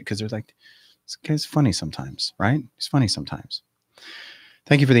people watch it because they're like, this guy's funny sometimes, right? He's funny sometimes.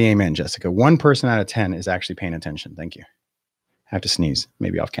 Thank you for the amen, Jessica. 1 person out of 10 is actually paying attention. Thank you. I have to sneeze,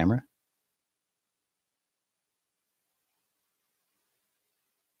 maybe off camera.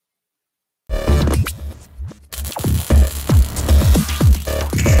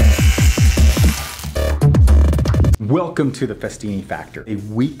 Welcome to the Festini Factor, a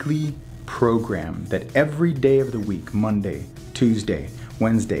weekly program that every day of the week, Monday, Tuesday,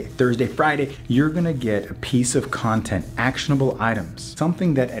 Wednesday, Thursday, Friday, you're gonna get a piece of content, actionable items,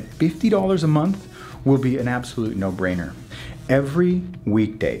 something that at $50 a month will be an absolute no-brainer. Every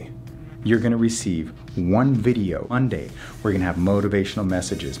weekday, you're gonna receive 1 video. Monday, we're gonna have motivational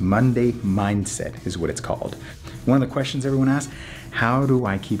messages. Monday Mindset is what it's called. One of the questions everyone asks, how do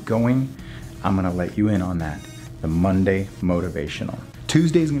I keep going? I'm gonna let you in on that. The Monday Motivational.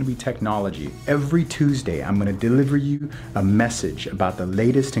 Tuesday is gonna be technology. Every Tuesday, I'm gonna deliver you a message about the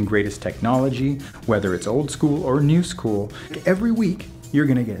latest and greatest technology, whether it's old school or new school. Every week, you're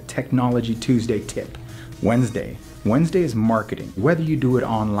gonna get a Technology Tuesday tip. Wednesday is marketing. Whether you do it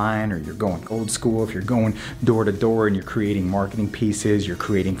online or you're going old school, if you're going door to door and you're creating marketing pieces, you're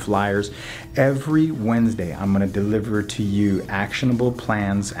creating flyers, every Wednesday I'm gonna deliver to you actionable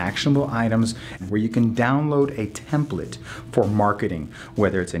plans, actionable items where you can download a template for marketing,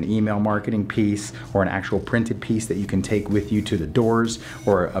 whether it's an email marketing piece or an actual printed piece that you can take with you to the doors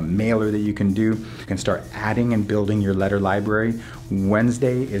or a mailer that you can do. You can start adding and building your letter library.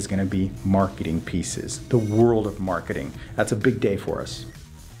 Wednesday is gonna be marketing pieces, the world of marketing. That's a big day for us.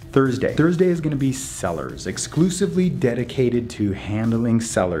 Thursday is going to be sellers, exclusively dedicated to handling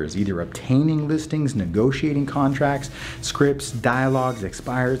sellers, either obtaining listings, negotiating contracts, scripts, dialogues,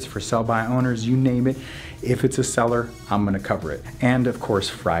 expires for sell-by owners, you name it. If it's a seller, I'm going to cover it. And of course,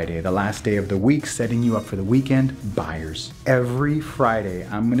 Friday, the last day of the week, setting you up for the weekend, buyers. Every Friday,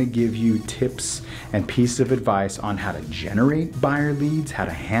 I'm going to give you tips and pieces of advice on how to generate buyer leads, how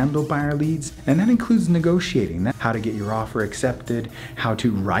to handle buyer leads, and that includes negotiating, how to get your offer accepted, how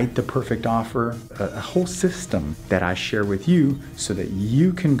to write the perfect offer, a whole system that I share with you so that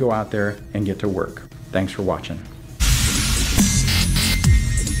you can go out there and get to work. Thanks for watching.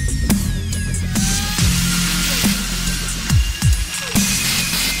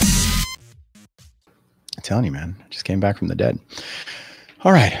 I'm telling you, man, I just came back from the dead.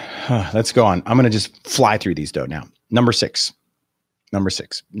 All right, let's go on. I'm going to just fly through these though now. Number six,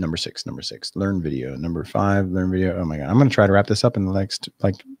 learn video. Number 5, learn video. Oh my God. I'm going to try to wrap this up in the next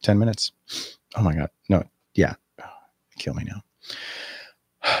like 10 minutes. Oh my God. No. Yeah. Kill me now.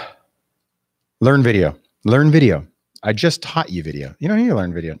 Learn video. I just taught you video. You don't need to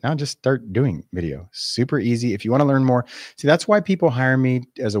learn video. Now just start doing video. Super easy. If you want to learn more, see, that's why people hire me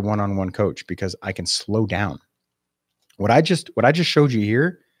as a one-on-one coach, because I can slow down. What I just showed you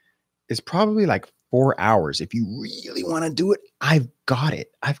here is probably like 4 hours. If you really want to do it, I've got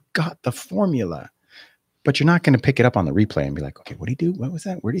it. I've got the formula. But you're not going to pick it up on the replay and be like, okay, what did he do? What was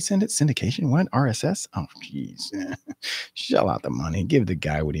that? Where did he send it? Syndication? What? RSS? Oh, geez. Shell out the money. Give the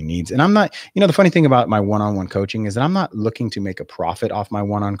guy what he needs. And I'm not, the funny thing about my one-on-one coaching is that I'm not looking to make a profit off my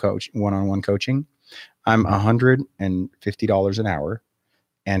one-on-one coaching. I'm $150 an hour.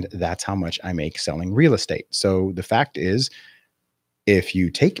 And that's how much I make selling real estate. So the fact is, if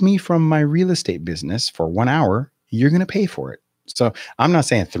you take me from my real estate business for 1 hour, you're going to pay for it. So I'm not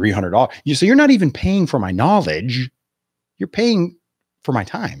saying $300. So you're not even paying for my knowledge. You're paying for my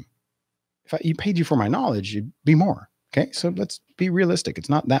time. If you paid you for my knowledge, it'd be more. Okay. So let's be realistic. It's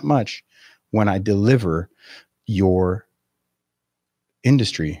not that much when I deliver your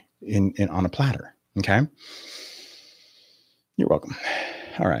industry on a platter. Okay. You're welcome.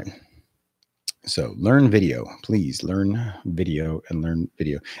 All right. So learn video, please learn video and learn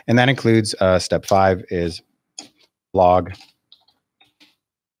video. And that includes step 5 is blog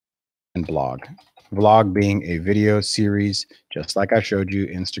and blog. Vlog being a video series, just like I showed you,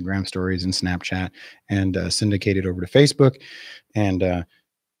 Instagram stories and Snapchat, and syndicated over to Facebook. And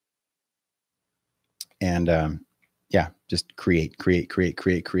yeah, just create.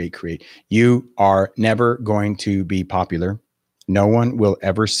 You are never going to be popular. No one will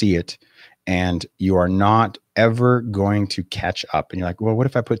ever see it. And you are not ever going to catch up. And you're like, well, what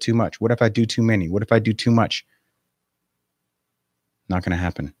if I put too much? What if I do too many? What if I do too much? Not going to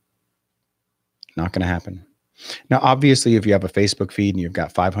happen. Not going to happen. Now, obviously, if you have a Facebook feed and you've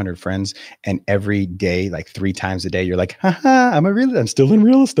got 500 friends and every day, like 3 times a day, you're like, haha, I'm still in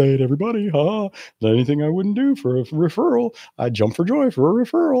real estate, everybody. Ha, anything I wouldn't do for a referral. I'd jump for joy for a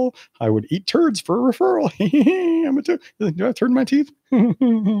referral. I would eat turds for a referral. Do I turn my teeth?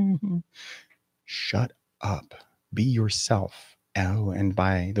 Shut up. Be yourself. Oh, and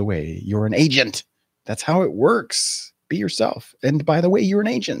by the way, you're an agent. That's how it works. Be yourself. And by the way, you're an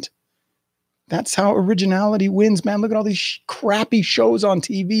agent. That's how originality wins, man. Look at all these crappy shows on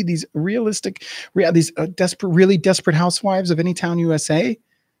TV. These really desperate housewives of Anytown, USA.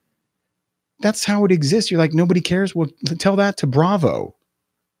 That's how it exists. You're like, nobody cares. Well, tell that to Bravo.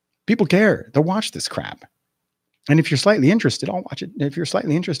 People care. They'll watch this crap. And if you're slightly interested, I'll watch it. If you're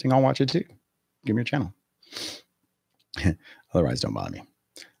slightly interesting, I'll watch it too. Give me your channel. Otherwise, don't bother me.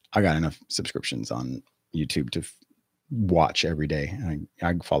 I got enough subscriptions on YouTube to watch every day.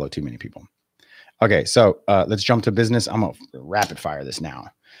 I follow too many people. Okay, so let's jump to business. I'm going to rapid fire this now.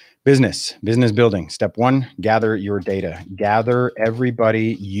 Business building. Step 1, gather your data. Gather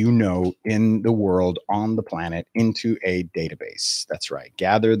everybody you know in the world, on the planet, into a database. That's right.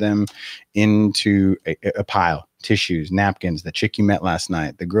 Gather them into a pile. Tissues, napkins, the chick you met last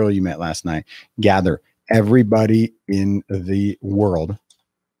night, the girl you met last night. Gather everybody in the world.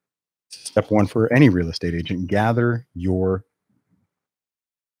 Step 1 for any real estate agent. Gather your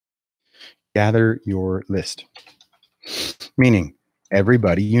list, meaning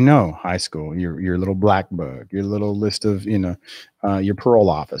everybody you know, high school, your little black book, your little list of, your parole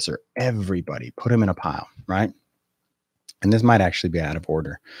officer, everybody, put them in a pile, right? And this might actually be out of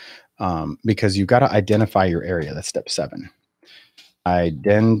order because you've got to identify your area. That's step 7.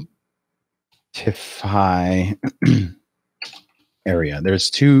 Identify area.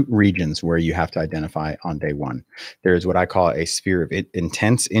 There's 2 regions where you have to identify on day 1. There's what I call a sphere of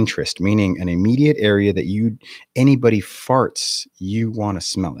intense interest, meaning an immediate area that anybody farts, you want to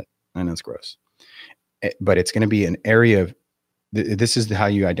smell it. I know it's gross, but it's going to be an area of, this is how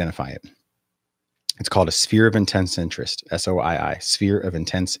you identify it. It's called a sphere of intense interest, SOII, sphere of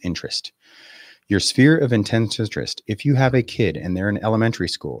intense interest. Your sphere of intense interest, if you have a kid and they're in elementary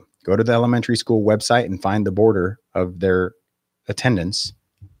school, go to the elementary school website and find the border of their attendance.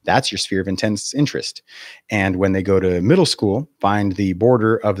 That's your sphere of intense interest. And when they go to middle school, find the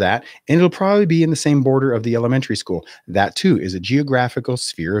border of that, and it'll probably be in the same border of the elementary school. That too is a geographical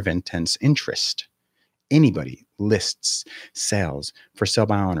sphere of intense interest. Anybody, lists, sales, for sale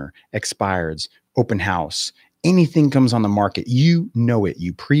by owner, expireds, open house, anything comes on the market, you know it,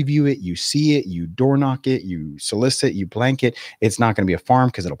 you preview it, you see it, you door knock it, you solicit, you blanket. It's not going to be a farm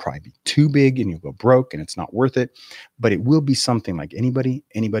because it'll probably be too big and you'll go broke and it's not worth it. But it will be something like anybody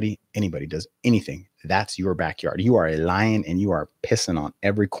does anything. That's your backyard. You are a lion and you are pissing on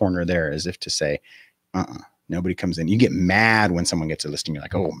every corner there as if to say, Nobody comes in. You get mad when someone gets a listing. You're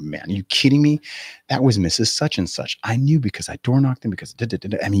like, oh man, are you kidding me? That was Mrs. Such and Such. I knew because I door knocked them because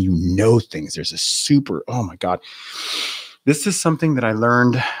I mean, you know things. There's a super, oh my God. This is something that I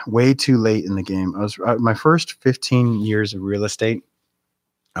learned way too late in the game. My first 15 years of real estate,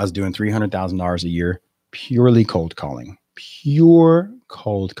 I was doing $300,000 a year, purely cold calling, pure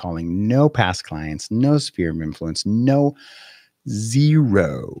cold calling, no past clients, no sphere of influence,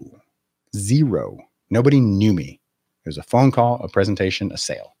 zero. Nobody knew me. It was a phone call, a presentation, a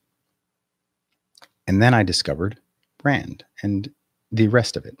sale. And then I discovered brand and the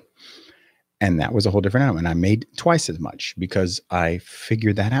rest of it. And that was a whole different animal. And I made twice as much because I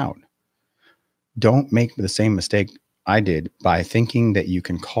figured that out. Don't make the same mistake I did by thinking that you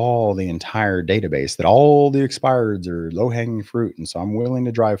can call the entire database, that all the expireds are low-hanging fruit. And so I'm willing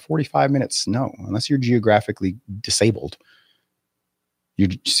to drive 45 minutes. No, unless you're geographically disabled. Your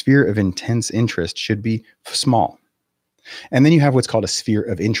sphere of intense interest should be small. And then you have what's called a sphere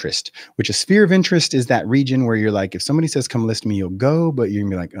of interest, which a sphere of interest is that region where you're like, if somebody says, come list me, you'll go, but you're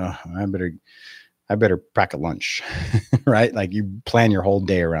gonna be like, oh, I better pack a lunch, right? Like you plan your whole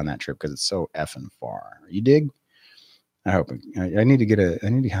day around that trip because it's so effing far. You dig? I hope I need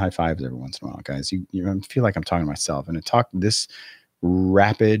to high fives every once in a while, guys. You feel like I'm talking to myself, and to talk this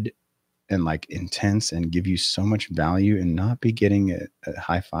rapid and like intense and give you so much value and not be getting a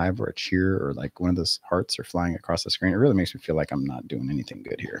high five or a cheer or like one of those hearts are flying across the screen. It really makes me feel like I'm not doing anything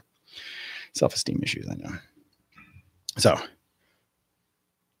good here. Self-esteem issues, I know. So,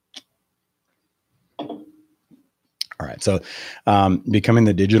 all right. So, becoming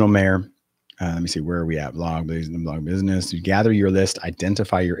the digital mayor. Let me see, where are we at? Blog business. You gather your list,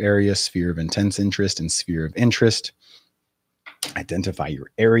 identify your area, sphere of intense interest and sphere of interest. Identify your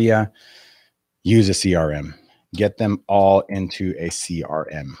area. Use a CRM. Get them all into a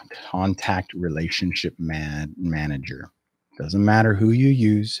CRM. Contact relationship manager. Doesn't matter who you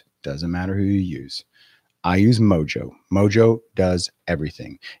use. Doesn't matter who you use. I use Mojo. Mojo does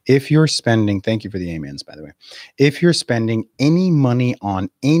everything. If you're spending, thank you for the amens, by the way. If you're spending any money on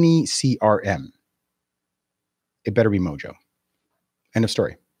any CRM, it better be Mojo. End of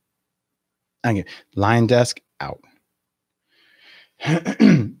story. Okay. Lion Desk out.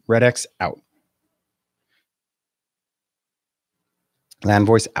 RedX out. Land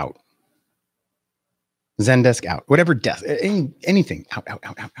Voice out. Zendesk out. Whatever desk, anything out.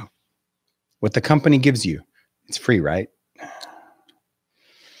 What the company gives you, it's free, right?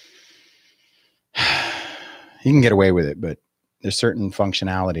 You can get away with it, but there's certain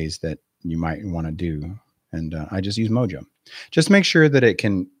functionalities that you might want to do. And I just use Mojo. Just make sure that it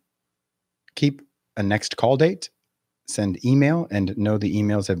can keep a next call date, send email, and know the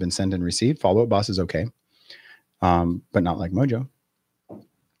emails have been sent and received. Follow-up boss is okay, but not like Mojo.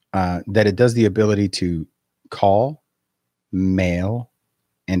 That it does the ability to call, mail,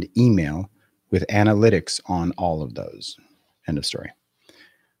 and email with analytics on all of those. End of story.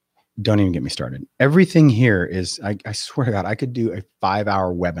 Don't even get me started. Everything here is, I swear to God, I could do a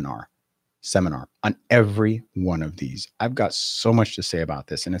 5-hour seminar on every one of these. I've got so much to say about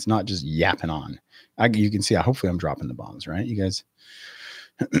this, and it's not just yapping on. You can see, hopefully I'm dropping the bombs, right, you guys?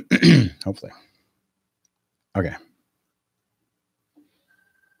 Hopefully. Okay.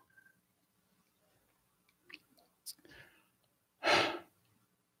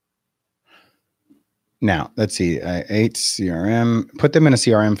 Now, let's see, 8 CRM, put them in a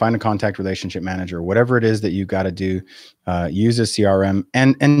CRM, find a contact relationship manager, whatever it is that you got to do, use a CRM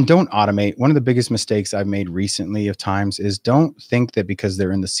and don't automate. One of the biggest mistakes I've made recently of times is don't think that because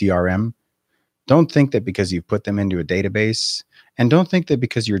they're in the CRM, don't think that because you put them into a database, and don't think that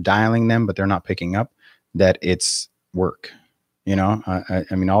because you're dialing them, but they're not picking up, that it's work. You know,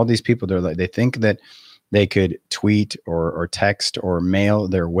 I mean, all these people, they think that they could tweet or text or mail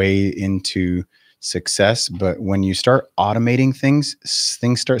their way into success, but when you start automating things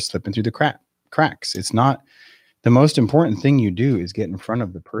start slipping through the cracks. It's not the most important thing you do is get in front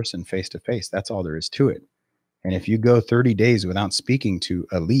of the person face to face. That's all there is to it. And if you go 30 days without speaking to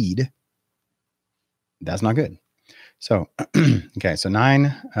a lead, that's not good. So, okay. So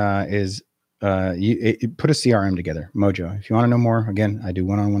 9 is you put a CRM together, Mojo. If you want to know more, again, I do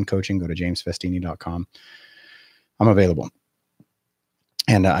one-on-one coaching. Go to jamesfestini.com. I'm available.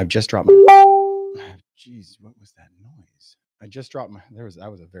 And I've just dropped Jeez, what was that noise? I just dropped that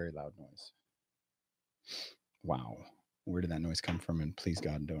was a very loud noise. Wow. Where did that noise come from? And please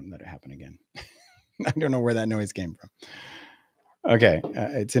God, don't let it happen again. I don't know where that noise came from. Okay.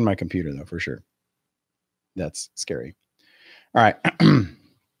 It's in my computer though, for sure. That's scary. All right.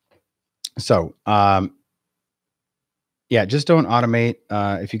 So, Yeah, just don't automate.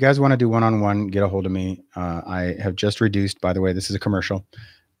 If you guys want to do one-on-one, get a hold of me. I have just reduced, by the way, this is a commercial.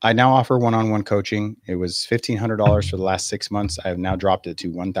 I now offer one-on-one coaching. It was $1,500 for the last 6 months. I have now dropped it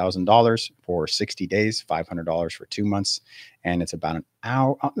to $1,000 for 60 days, $500 for 2 months. And it's about an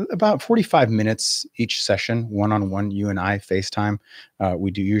hour, about 45 minutes each session, one-on-one, you and I, FaceTime.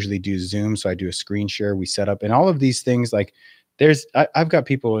 We do usually do Zoom. So I do a screen share. We set up, and all of these things, like I've got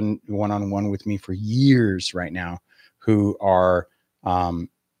people in one-on-one with me for years right now who are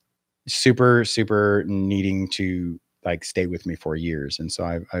super, super needing to like stay with me for years. And so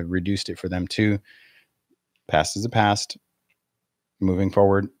I've reduced it for them too. Past is the past. Moving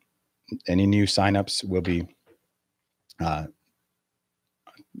forward, any new signups will be,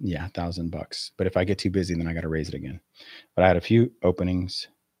 $1,000. But if I get too busy, then I got to raise it again. But I had a few openings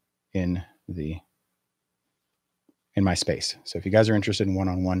in my space. So if you guys are interested in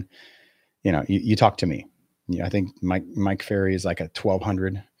one-on-one, you talk to me. I think Mike Ferry is like at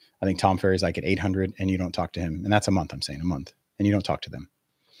 1,200. I think Tom Ferry is like at 800, and you don't talk to him. And that's a month. I'm saying a month, and you don't talk to them.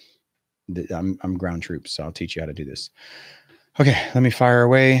 I'm ground troops, so I'll teach you how to do this. Okay, let me fire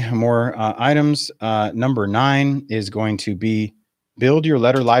away more items. Number 9 is going to be build your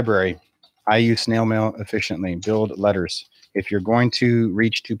letter library. I use snail mail efficiently. Build letters. If you're going to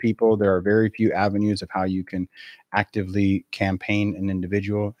reach to people, there are very few avenues of how you can actively campaign an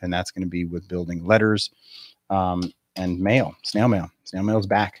individual, and that's going to be with building letters. And mail, snail mail. Snail mail is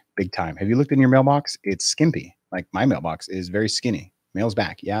back big time. Have you looked in your mailbox? It's skimpy. Like my mailbox is very skinny. Mail's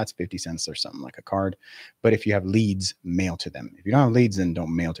back. Yeah, it's 50 cents or something, like a card. But if you have leads, mail to them. If you don't have leads, then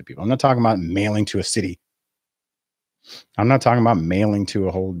don't mail to people. I'm not talking about mailing to a city. I'm not talking about mailing to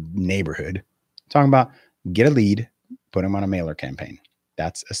a whole neighborhood. I'm talking about get a lead, put them on a mailer campaign.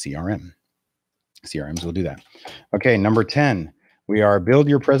 That's a CRM. CRMs will do that. Okay, number 10. We are build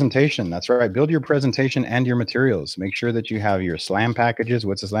your presentation. That's right. Build your presentation and your materials. Make sure that you have your SLAM packages.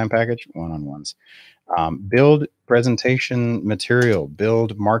 What's a SLAM package? One-on-ones. Build presentation material,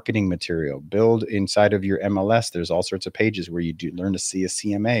 build marketing material, build inside of your MLS. There's all sorts of pages where you do learn to see a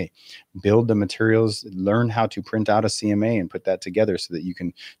CMA, build the materials, learn how to print out a CMA and put that together so that you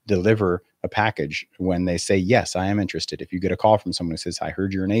can deliver a package when they say, yes, I am interested. If you get a call from someone who says, I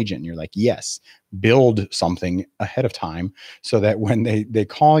heard you're an agent, and you're like, yes, build something ahead of time so that when they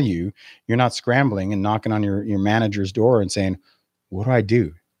call you, you're not scrambling and knocking on your manager's door and saying, what do I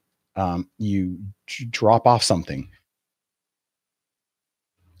do? You drop off something.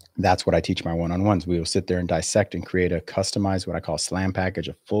 That's what I teach my one-on-ones. We will sit there and dissect and create a customized, what I call SLAM package,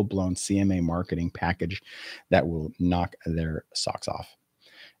 a full-blown CMA marketing package that will knock their socks off.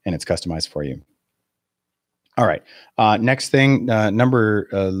 And it's customized for you. All right. Next thing, number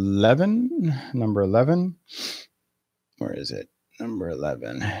 11. Number 11. Where is it? Number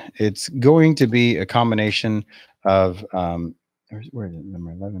 11. It's going to be a combination of where is it?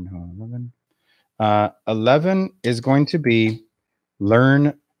 Number 11. Hold on, 11. 11 is going to be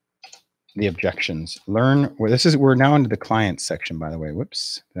learn the objections. Learn where this is. We're now into the client section, by the way.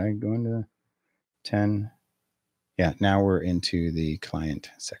 Whoops. Did I go into 10? Yeah, now we're into the client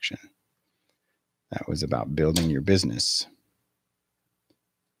section. That was about building your business.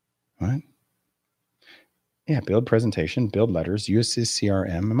 What? Yeah, build presentation, build letters, use this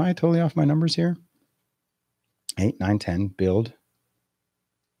CRM. Am I totally off my numbers here? 8, 9, 10, build.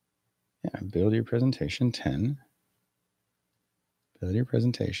 Yeah, build your presentation. 10. Build your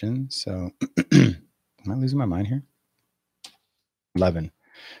presentation. So, am I losing my mind here? 11.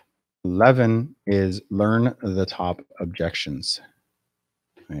 11 is learn the top objections.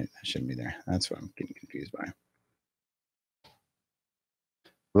 Right, that shouldn't be there. That's what I'm getting confused by.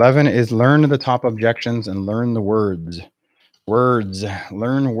 11 is learn the top objections and learn the words.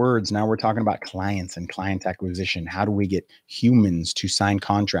 Learn words. Now we're talking about clients and client acquisition. How do we get humans to sign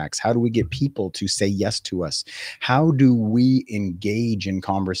contracts? How do we get people to say yes to us? How do we engage in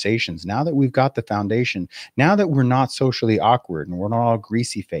conversations? Now that we've got the foundation, now that we're not socially awkward and we're not all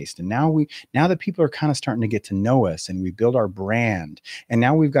greasy faced, and now that people are kind of starting to get to know us and we build our brand, and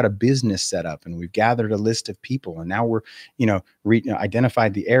now we've got a business set up and we've gathered a list of people, and now we're,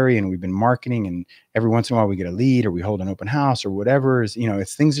 identified the area and we've been marketing, and every once in a while we get a lead or we hold an open house or whatever is,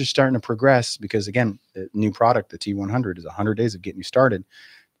 it's things are starting to progress because, again, the new product, the T100, is 100 days of getting you started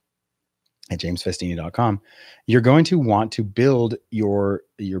at jamesfestini.com. You're going to want to build your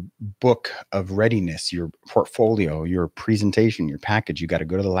book of readiness, your portfolio, your presentation, your package. You got to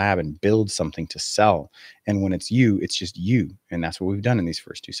go to the lab and build something to sell. And when it's you, it's just you. And that's what we've done in these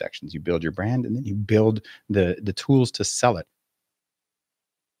first 2 sections. You build your brand and then you build the tools to sell it.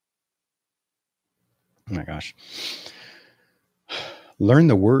 Oh my gosh. Learn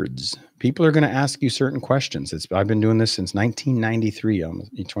the words. People are going to ask you certain questions. I've been doing this since 1993,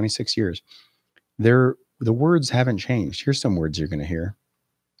 almost 26 years. The words haven't changed. Here's some words you're going to hear.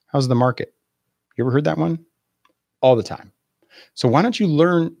 How's the market? You ever heard that one? All the time. So why don't you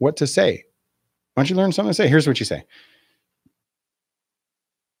learn what to say? Why don't you learn something to say? Here's what you say.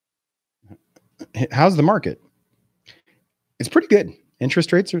 How's the market? It's pretty good.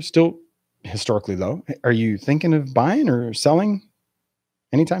 Interest rates are still historically low. Are you thinking of buying or selling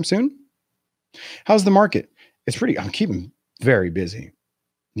anytime soon? How's the market? It's pretty, I'm keeping very busy.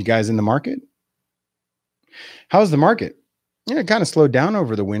 You guys in the market? How's the market? Yeah, it kind of slowed down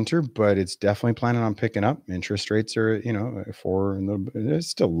over the winter, but it's definitely planning on picking up. Interest rates are, it's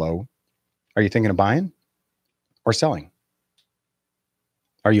still low. Are you thinking of buying or selling?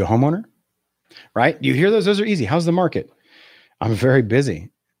 Are you a homeowner? Right? You hear those? Those are easy. How's the market? I'm very busy.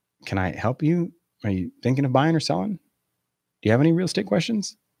 Can I help you? Are you thinking of buying or selling? Do you have any real estate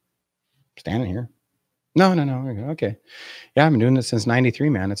questions? Standing here. No. Okay. Yeah, I've been doing this since 93,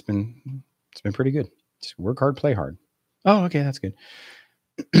 man. It's been pretty good. Just work hard, play hard. Oh, okay. That's good.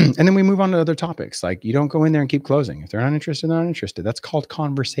 And then we move on to other topics. Like you don't go in there and keep closing. If they're not interested, they're not interested. That's called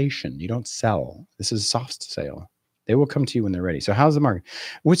conversation. You don't sell. This is a soft sale. They will come to you when they're ready. So how's the market?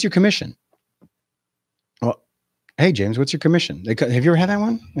 What's your commission? Well, hey, James, what's your commission? Have you ever had that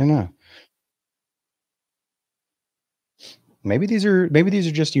one? I know. Maybe these are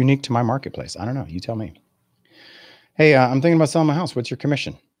just unique to my marketplace. I don't know. You tell me. Hey, I'm thinking about selling my house. What's your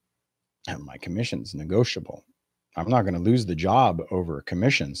commission? My commission's negotiable. I'm not going to lose the job over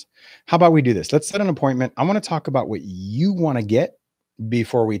commissions. How about we do this? Let's set an appointment. I want to talk about what you want to get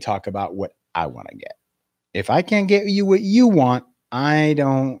before we talk about what I want to get. If I can't get you what you want, I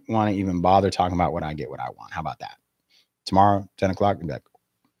don't want to even bother talking about what I get, what I want. How about that? Tomorrow, 10 o'clock, be like,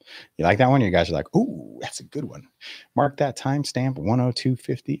 you like that one? You guys are like, ooh, that's a good one. Mark that timestamp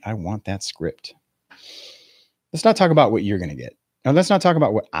 10250. I want that script. Let's not talk about what you're going to get. Now, let's not talk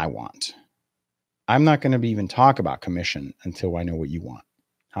about what I want. I'm not going to even talk about commission until I know what you want.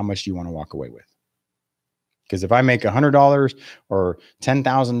 How much do you want to walk away with? Because if I make $100 or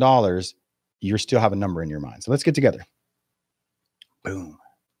 $10,000, you still have a number in your mind. So let's get together. Boom.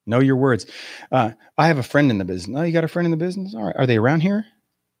 Know your words. I have a friend in the business. Oh, you got a friend in the business? All right. Are they around here?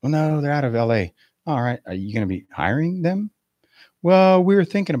 Well, no, they're out of LA. All right. Are you going to be hiring them? Well, we were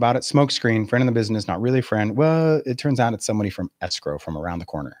thinking about it. Smoke screen, friend in the business, not really a friend. Well, it turns out it's somebody from escrow from around the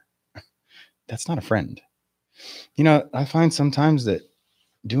corner. That's not a friend. You know, I find sometimes that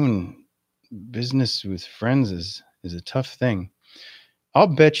doing business with friends is a tough thing. I'll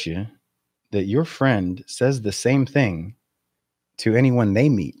bet you that your friend says the same thing to anyone they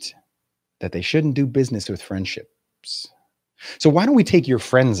meet, that they shouldn't do business with friendships. So why don't we take your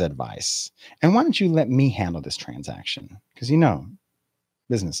friend's advice and why don't you let me handle this transaction? Because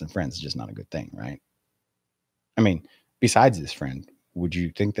business and friends is just not a good thing, right? I mean, besides this friend, would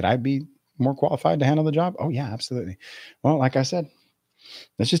you think that I'd be more qualified to handle the job? Oh yeah, absolutely. Well, like I said,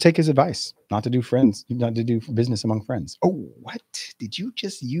 let's just take his advice, not to do business among friends. Oh, what? Did you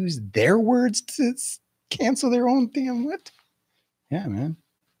just use their words to cancel their own thing? What? Yeah, man.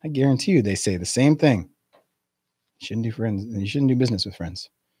 I guarantee you they say the same thing. You shouldn't do business with friends.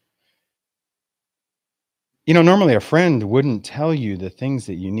 Normally a friend wouldn't tell you the things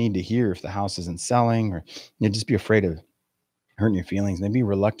that you need to hear if the house isn't selling, or you'd just be afraid of hurting your feelings. And they'd be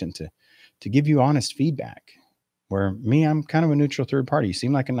reluctant to give you honest feedback. Where me, I'm kind of a neutral third party. You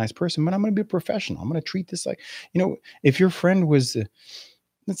seem like a nice person, but I'm going to be a professional. I'm going to treat this like, if your friend was,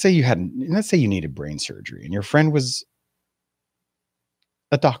 let's say you needed brain surgery and your friend was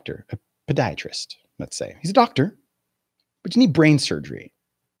a doctor, a podiatrist, let's say. He's a doctor, but you need brain surgery.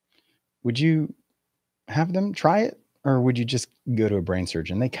 Would you have them try it, or would you just go to a brain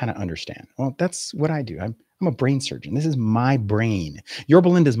surgeon? They kind of understand. Well, that's what I do. I'm a brain surgeon. This is my brain. Your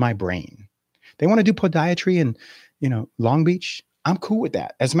Belinda's my brain. They want to do podiatry in, Long Beach. I'm cool with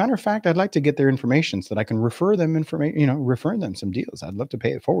that. As a matter of fact, I'd like to get their information so that I can refer them some deals. I'd love to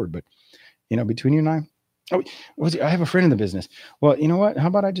pay it forward, but between you and I have a friend in the business. Well, you know what? How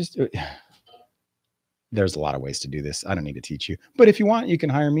about I just, there's a lot of ways to do this. I don't need to teach you, but if you want, you can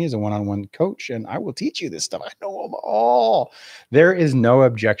hire me as a one-on-one coach and I will teach you this stuff. I know them all. There is no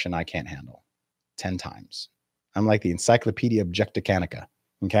objection I can't handle 10 times. I'm like the Encyclopedia Objecticanica.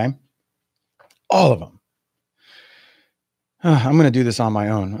 Okay. All of them. I'm going to do this on my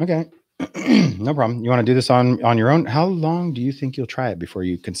own. Okay. No problem. You want to do this on your own? How long do you think you'll try it before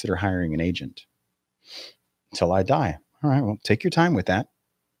you consider hiring an agent? Until I die. All right. Well, take your time with that.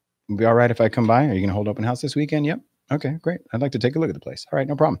 It'll be all right if I come by. Are you going to hold open house this weekend? Yep. Okay, great. I'd like to take a look at the place. All right.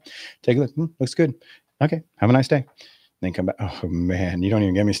 No problem. Take a look. Looks good. Okay. Have a nice day. Then come back. Oh man, you don't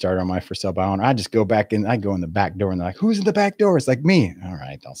even get me started on my for sale by owner. I just go back in. I go in the back door, and they're like, "Who's in the back door?" It's like me. All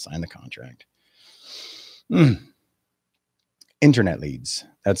right, I'll sign the contract. Internet leads.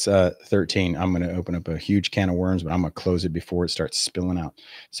 That's 13. I'm going to open up a huge can of worms, but I'm going to close it before it starts spilling out.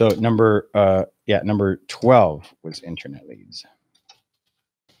 So number 12 was internet leads.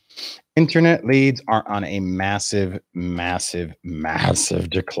 Internet leads are on a massive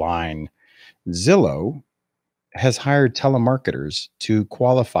decline. Zillow has hired telemarketers to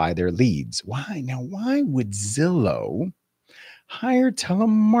qualify their leads. Why? Now, why would Zillow hire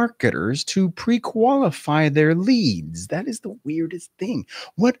telemarketers to pre-qualify their leads? That is the weirdest thing.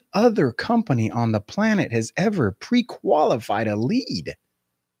 What other company on the planet has ever pre-qualified a lead?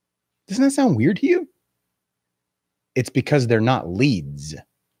 Doesn't that sound weird to you? It's because they're not leads.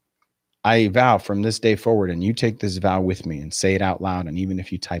 I vow from this day forward, and you take this vow with me and say it out loud, and even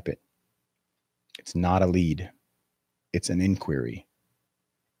if you type it, it's not a lead. It's an inquiry.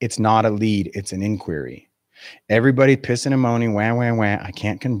 It's not a lead. It's an inquiry. Everybody pissing and moaning, wah, wah, wah. I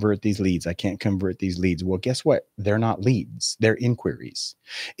can't convert these leads. I can't convert these leads. Well, guess what? They're not leads. They're inquiries.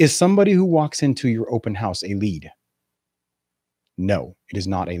 Is somebody who walks into your open house a lead? No, it is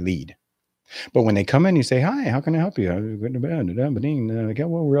not a lead. But when they come in, you say, "Hi, how can I help you?" Well, we've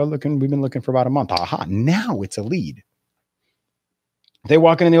been looking for about a month. Aha, now it's a lead. They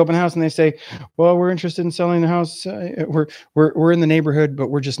walk in the open house and they say, "Well, we're interested in selling the house. We're in the neighborhood, but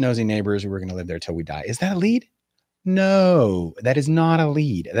we're just nosy neighbors. We're going to live there till we die." Is that a lead? No, that is not a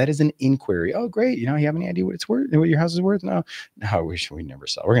lead. That is an inquiry. Oh, great. You have any idea what it's worth? What your house is worth? No, we never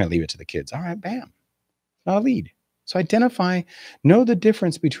sell. We're going to leave it to the kids. All right, bam. Not a lead. So know the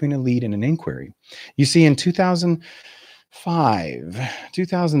difference between a lead and an inquiry. You see, in 2005,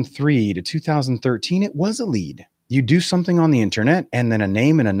 2003 to 2013, it was a lead. You do something on the internet and then a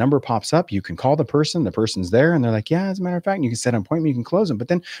name and a number pops up. You can call the person's there and they're like, "Yeah, as a matter of fact," you can set an appointment, you can close them. But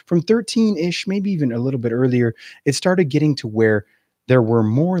then from 13-ish, maybe even a little bit earlier, it started getting to where there were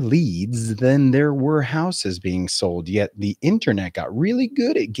more leads than there were houses being sold. Yet the internet got really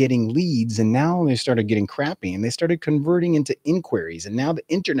good at getting leads, and now they started getting crappy and they started converting into inquiries. And now the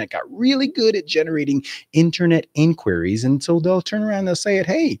internet got really good at generating internet inquiries until they'll turn around and they'll say it,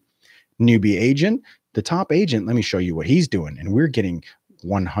 "Hey, newbie agent, the top agent, let me show you what he's doing." And we're getting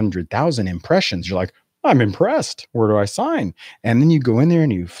 100,000 impressions. You're like, "I'm impressed. Where do I sign?" And then you go in there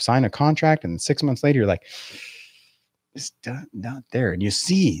and you sign a contract, and 6 months later, you're like, "It's not there." And you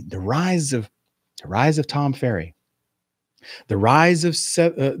see the rise of Tom Ferry, the rise of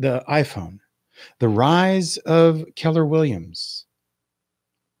the iPhone, the rise of Keller Williams,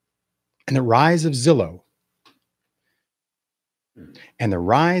 and the rise of Zillow, and the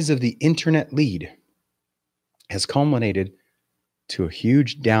rise of the internet lead has culminated to a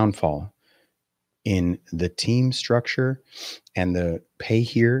huge downfall in the team structure and the pay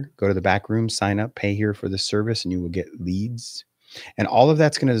here, go to the back room, sign up, pay here for the service, and you will get leads. And all of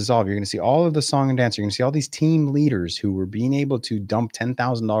that's going to dissolve. You're going to see all of the song and dance. You're going to see all these team leaders who were being able to dump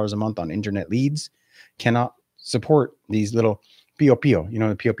 $10,000 a month on internet leads cannot support these little pio pio. You know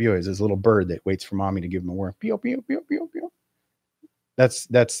what a pio pio is? This little bird that waits for mommy to give him a worm. Pio pio pio pio pio. That's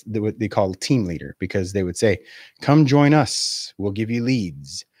what they call team leader, because they would say, "Come join us. We'll give you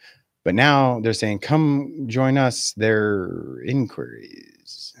leads." But now they're saying, "Come join us." They're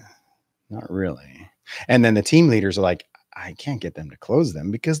inquiries. Not really. And then the team leaders are like, "I can't get them to close them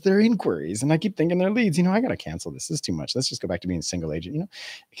because they're inquiries. And I keep thinking they're leads. I got to cancel this. This is too much. Let's just go back to being a single agent.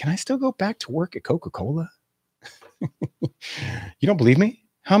 Can I still go back to work at Coca-Cola?" You don't believe me?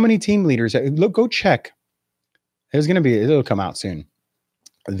 How many team leaders? Look, go check. It'll come out soon.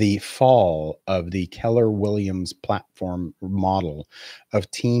 The fall of the Keller Williams platform model of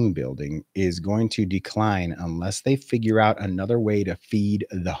team building is going to decline unless they figure out another way to feed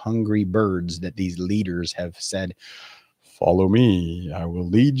the hungry birds that these leaders have said, "Follow me. I will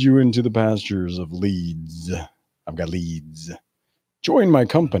lead you into the pastures of leads. I've got leads. Join my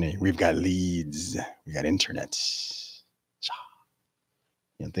company. We've got leads. We got internet."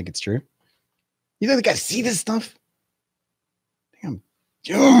 You don't think it's true? You think they got to see this stuff?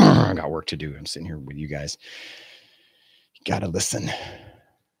 I got work to do. I'm sitting here with you guys. You got to listen.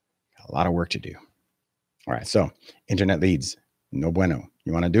 Got a lot of work to do. All right. So internet leads, no bueno.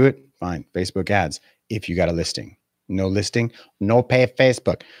 You want to do it? Fine. Facebook ads. If you got a listing, no listing, no pay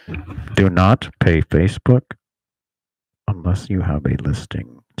Facebook. Do not pay Facebook unless you have a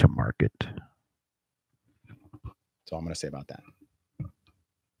listing to market. That's all I'm going to say about that.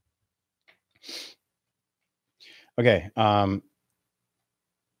 Okay.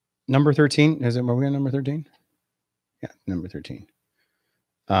 Number 13. Are we on number 13? Yeah, number 13.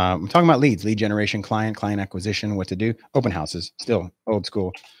 I'm talking about leads, lead generation, client acquisition, what to do. Open houses, still old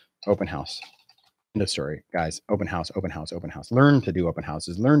school open house. End of story, guys. Open house. Learn to do open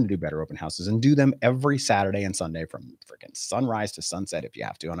houses, learn to do better open houses, and do them every Saturday and Sunday from freaking sunrise to sunset if you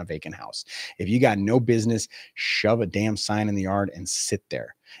have to on a vacant house. If you got no business, shove a damn sign in the yard and sit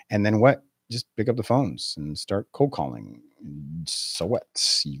there. And then what? Just pick up the phones and start cold calling. So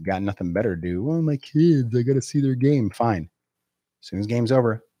what? You got nothing better to do. Well, my kids, I got to see their game. Fine. As soon as game's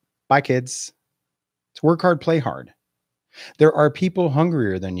over, bye, kids. It's work hard, play hard. There are people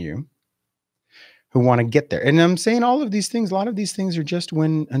hungrier than you who want to get there. And I'm saying all of these things, a lot of these things are just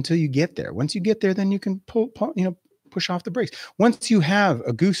until you get there. Once you get there, then you can push off the brakes. Once you have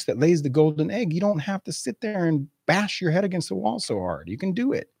a goose that lays the golden egg, you don't have to sit there and bash your head against the wall so hard. You can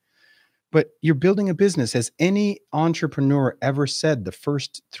do it. But you're building a business. As any entrepreneur ever said, the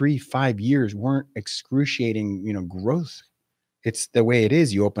first 3-5 years weren't excruciating, growth. It's the way it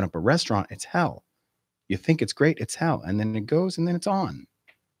is. You open up a restaurant, it's hell. You think it's great, it's hell. And then it goes and then it's on.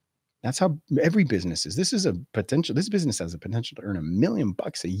 That's how every business is. This business has a potential to earn $1 million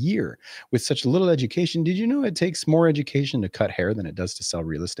a year with such little education. Did you know it takes more education to cut hair than it does to sell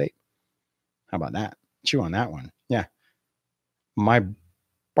real estate? How about that? Chew on that one. Yeah. My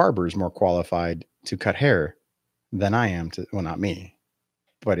barber is more qualified to cut hair than I am to, well, not me,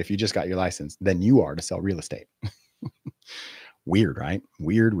 but if you just got your license, then you are to sell real estate. Weird, right?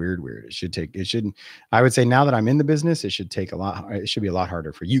 Weird. I would say now that I'm in the business, it should be a lot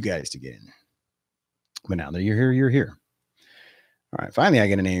harder for you guys to get in. But now that you're here. All right. Finally, I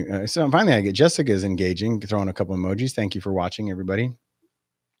get a name. Finally I get Jessica's engaging, throwing a couple emojis. Thank you for watching, everybody.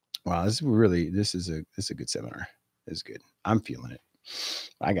 Wow. This is a good seminar. This is good. I'm feeling it.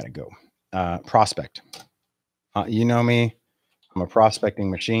 I got to go. Prospect. You know me, I'm a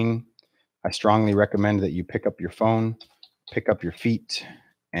prospecting machine. I strongly recommend that you pick up your phone, pick up your feet,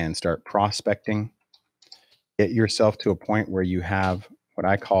 and start prospecting. Get yourself to a point where you have what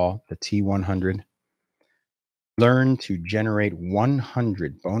I call the T100. Learn to generate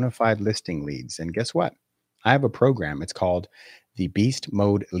 100 bona fide listing leads. And guess what? I have a program. It's called the Beast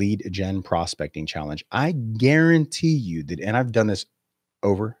Mode Lead Gen Prospecting Challenge. I guarantee you that, and I've done this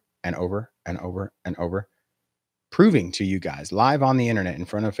over and over and over and over, proving to you guys live on the internet, in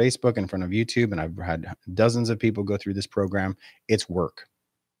front of Facebook, in front of YouTube, and I've had dozens of people go through this program. It's work.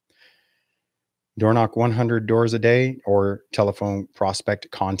 Door knock 100 doors a day, or telephone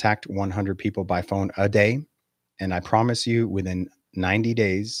prospect contact 100 people by phone a day. And I promise you, within 90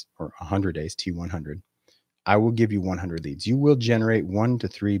 days or 100 days, T100, I will give you 100 leads. You will generate 1 to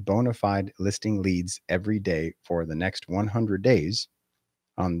 3 bona fide listing leads every day for the next 100 days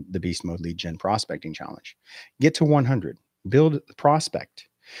on the Beast Mode Lead Gen Prospecting Challenge. Get to 100. Build the prospect.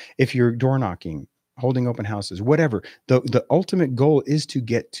 If you're door knocking, holding open houses, whatever, the ultimate goal is to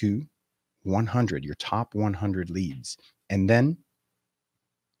get to 100, your top 100 leads, and then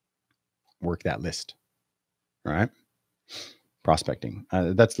work that list. All right. Prospecting.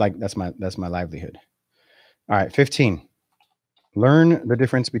 That's my livelihood. All right. 15. Learn the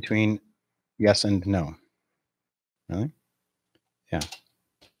difference between yes and no. Really? Yeah.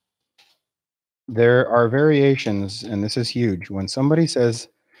 There are variations, and this is huge. When somebody says,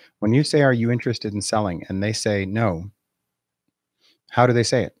 when you say, are you interested in selling? And they say no, how do they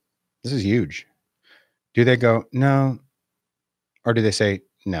say it? This is huge. Do they go, no? Or do they say,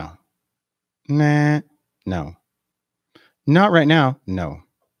 no? Nah, no. Not right now, no.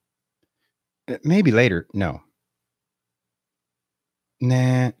 Maybe later, no.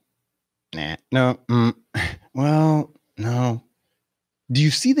 Nah, no. Well, no. Do you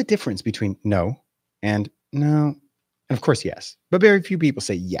see the difference between no and no? And of course, yes. But very few people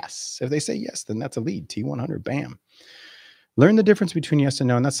say yes. If they say yes, then that's a lead. T100, bam. Learn the difference between yes and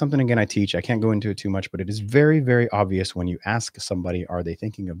no. And that's something, again, I teach. I can't go into it too much, but it is very, very obvious when you ask somebody, are they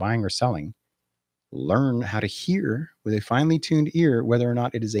thinking of buying or selling? Learn how to hear with a finely tuned ear whether or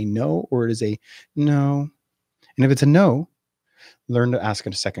not it is a no or it is a no. And if it's a no, learn to ask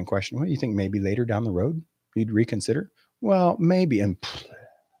it a second question. What do you think? Maybe later down the road you'd reconsider? Well, maybe. And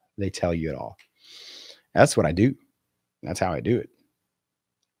they tell you it all. That's what I do. That's how I do it.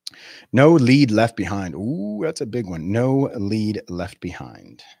 No lead left behind. Ooh, that's a big one. No lead left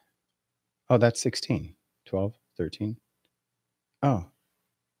behind. Oh, that's 16, 12, 13. Oh,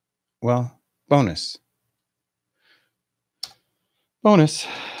 well, bonus.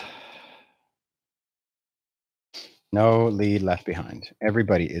 No lead left behind.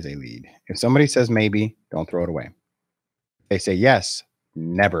 Everybody is a lead. If somebody says maybe, don't throw it away. If they say yes,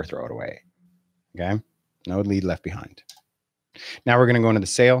 never throw it away. Okay? No lead left behind. Now we're going to go into the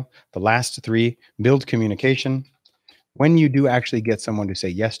sale. The last 3, build communication, When you do actually get someone to say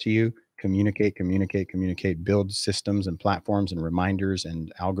yes to you, communicate, communicate, communicate, build systems and platforms and reminders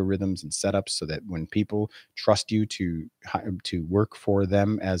and algorithms and setups so that when people trust you to work for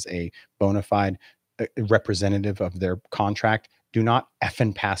them as a bona fide representative of their contract, do not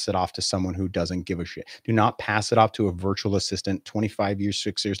effing pass it off to someone who doesn't give a shit. Do not pass it off to a virtual assistant. 25 years,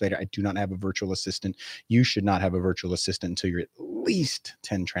 6 years later, I do not have a virtual assistant. You should not have a virtual assistant until you're at least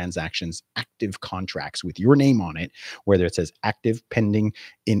 10 transactions, active contracts with your name on it, whether it says active, pending,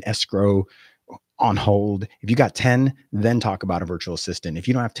 in escrow, on hold. If you got 10, then talk about a virtual assistant. If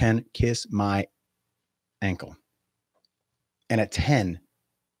you don't have 10, kiss my ankle. And at 10,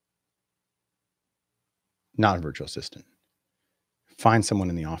 not a virtual assistant. Find someone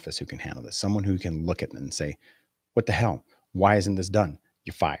in the office who can handle this, someone who can look at it and say, what the hell? Why isn't this done?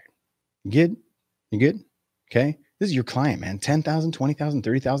 You're fired. You good? You good? Okay. This is your client, man. 10,000, 20,000,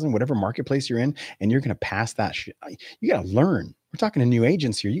 30,000, whatever marketplace you're in, and you're going to pass that shit. You got to learn. We're talking to new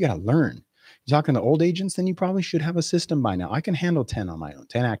agents here. You got to learn. You're talking to old agents, then you probably should have a system by now. I can handle 10 on my own,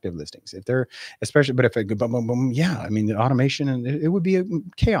 10 active listings. If they're, especially, but if it, yeah, I mean, the automation and it would be a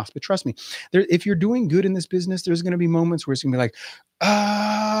chaos, but trust me, if you're doing good in this business, there's going to be moments where it's going to be like,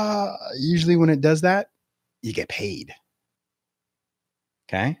 usually when it does that, you get paid.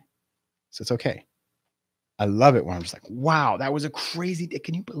 Okay. So it's okay. I love it when I'm just like, wow, that was a crazy day.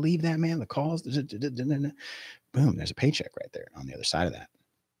 Can you believe that, man? The calls, boom, there's a paycheck right there on the other side of that.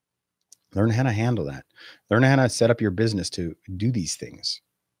 Learn how to handle that. Learn how to set up your business to do these things.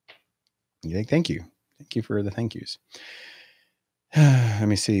 You think, thank you. Thank you for the thank yous. Let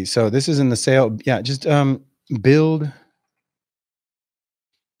me see. So this is in the sale. Yeah, just build.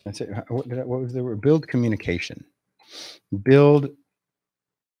 That's it. What was the word? Build communication. Build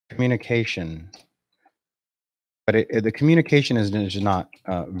communication. But the communication is not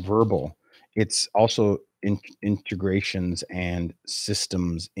verbal. It's also integrations and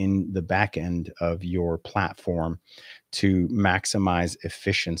systems in the back end of your platform to maximize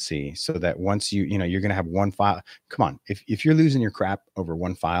efficiency so that once you're going to have one file. Come on. If you're losing your crap over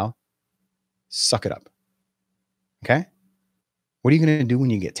one file, suck it up. Okay. What are you going to do when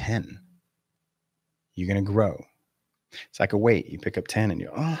you get 10? You're going to grow. It's like a weight. You pick up 10 and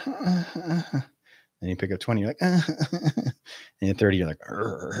you're, and you pick up 20, you're like, and at 30, you're like,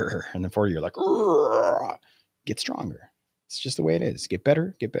 and then 40, you're like, get stronger. It's just the way it is. Get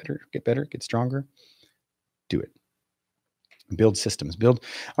better, get better, get better, get stronger. Do it. Build systems.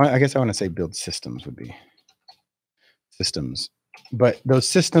 I guess I want to say build systems would be systems. But those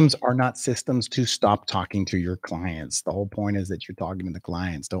systems are not systems to stop talking to your clients. The whole point is that you're talking to the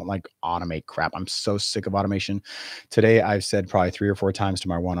clients. Don't like automate crap. I'm so sick of automation. Today, I've said probably 3 or 4 times to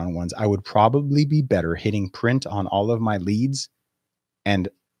my one-on-ones, I would probably be better hitting print on all of my leads and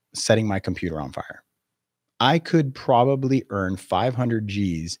setting my computer on fire. I could probably earn 500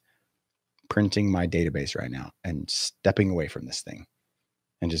 G's printing my database right now and stepping away from this thing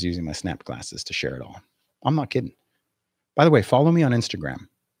and just using my snap glasses to share it all. I'm not kidding. By the way, follow me on Instagram.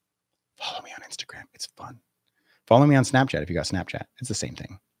 Follow me on Instagram. It's fun. Follow me on Snapchat if you got Snapchat. It's the same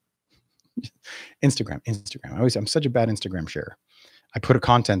thing. Instagram. I'm such a bad Instagram sharer. I put a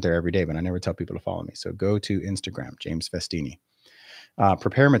content there every day, but I never tell people to follow me. So go to Instagram, James Festini.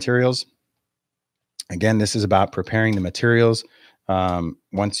 Prepare materials. Again, this is about preparing the materials.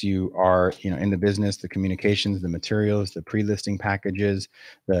 Once you are, in the business, the communications, the materials, the pre-listing packages,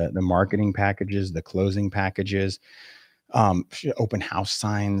 the marketing packages, the closing packages, open house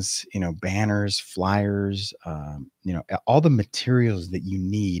signs, banners, flyers, all the materials that you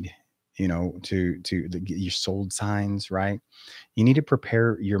need, your sold signs, right? You need to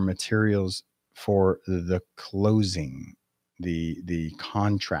prepare your materials for the closing, the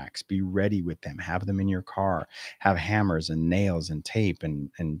contracts. Be ready with them. Have them in your car. Have hammers and nails and tape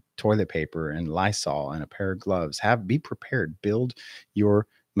and toilet paper and Lysol and a pair of gloves. Be prepared. Build your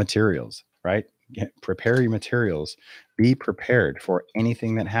materials, right? Prepare your materials. Be prepared for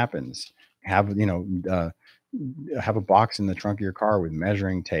anything that happens. Have a box in the trunk of your car with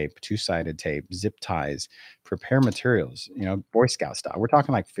measuring tape, 2-sided tape, zip ties. Prepare materials, Boy Scout style. We're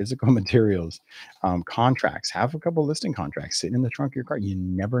talking like physical materials, contracts. Have a couple listing contracts sitting in the trunk of your car. You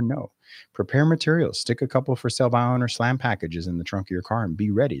never know. Prepare materials. Stick a couple for sale by owner slam packages in the trunk of your car and be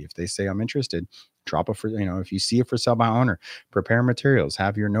ready. If they say I'm interested, drop a, if you see a for sale by owner, prepare materials,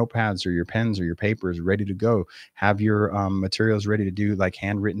 have your notepads or your pens or your papers ready to go, have your materials ready to do like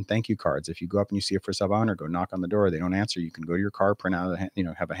handwritten thank you cards. If you go up and you see a for sale by owner, go knock on the door. They don't answer. You can go to your car, print out,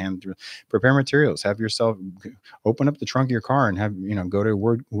 have a hand, prepare materials, have yourself open up the trunk of your car and have, go to a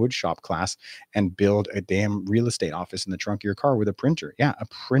wood shop class and build a damn real estate office in the trunk of your car with a printer. Yeah, a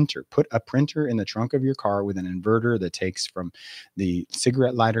printer. Put a printer in the trunk of your car with an inverter that takes from the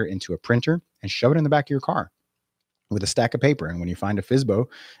cigarette lighter into a printer and shove it in the back of your car with a stack of paper. And when you find a FSBO and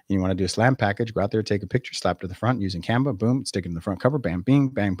you want to do a slam package, go out there, take a picture, slap to the front using Canva, boom, stick it in the front cover, bam, bing,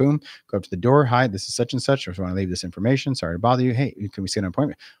 bang, boom, go up to the door. Hi, this is such and such. I just want to leave this information. Sorry to bother you. Hey, can we set an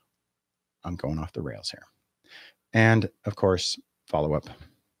appointment? I'm going off the rails here. And of course, follow up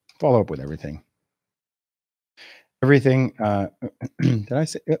with everything. Everything. Did I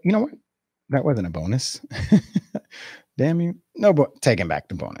say, you know what? That wasn't a bonus. Damn you. No, but taking back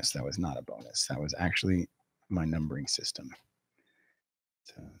the bonus. That was not a bonus. That was actually my numbering system.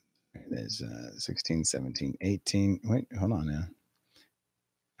 So there's 16, 17, 18. Wait, hold on now.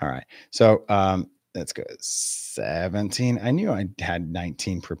 All right. So let's go 17. I knew I had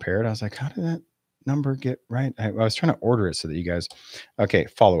 19 prepared. I was like, how did that number get right? I was trying to order it so that you guys, okay,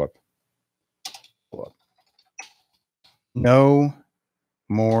 follow up. No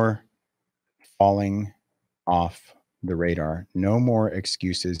more falling off the radar. No more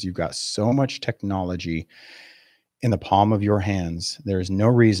excuses. You've got so much technology in the palm of your hands. There's no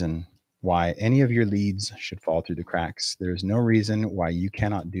reason why any of your leads should fall through the cracks. There's no reason why you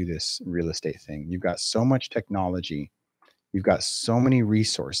cannot do this real estate thing. You've got so much technology. You've got so many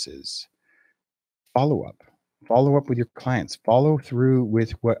resources. Follow up with your clients. Follow through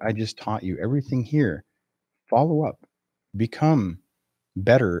with what I just taught you. Everything here. Follow up. Become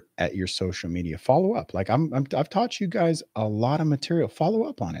better at your social media. Follow up. Like I've taught you guys a lot of material. Follow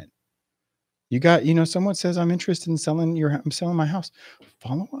up on it. You got, someone says, I'm interested in selling my house.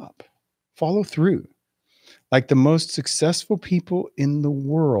 Follow up. Follow through. Like the most successful people in the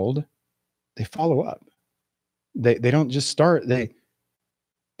world, they follow up. They don't just start, they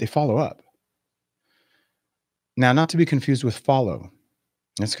follow up. Now, not to be confused with follow.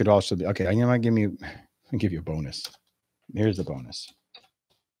 This could also be, okay, I'll give you a bonus. Here's the bonus.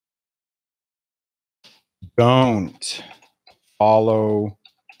 Don't follow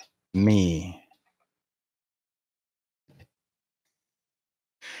me.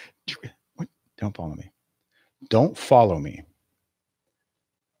 What? Don't follow me. Don't follow me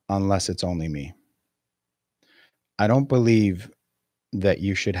unless it's only me. I don't believe that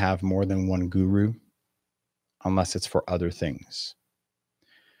you should have more than one guru unless it's for other things.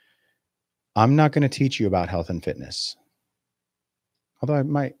 I'm not going to teach you about health and fitness, although I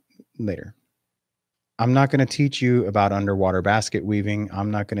might later. I'm not going to teach you about underwater basket weaving. I'm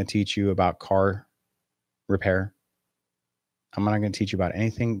not going to teach you about car repair. I'm not going to teach you about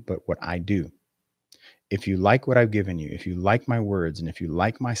anything but what I do. If you like what I've given you, if you like my words, and if you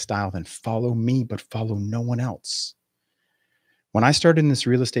like my style, then follow me, but follow no one else. When I started in this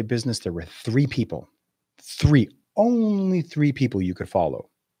real estate business, there were only three people you could follow.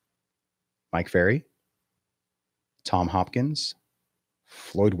 Mike Ferry, Tom Hopkins,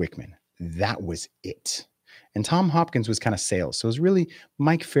 Floyd Wickman. That was it. And Tom Hopkins was kind of sales. So it was really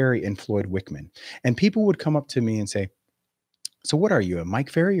Mike Ferry and Floyd Wickman. And people would come up to me and say, so what are you, a Mike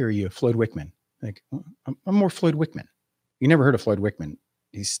Ferry or are you a Floyd Wickman? Like, I'm more Floyd Wickman. You never heard of Floyd Wickman.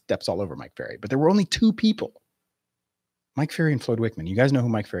 He steps all over Mike Ferry. But there were only two people, Mike Ferry and Floyd Wickman. You guys know who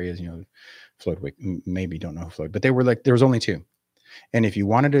Mike Ferry is. Floyd Wickman, maybe don't know who Floyd, but there was only two. And if you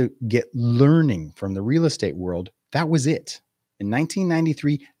wanted to get learning from the real estate world, that was it. In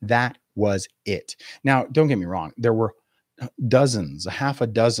 1993, that was it. Now, don't get me wrong. There were dozens, half a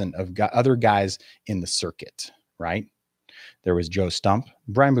dozen of other guys in the circuit, right? There was Joe Stump.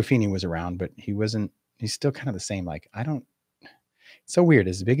 Brian Buffini was around, but he's still kind of the same. Like, it's so weird.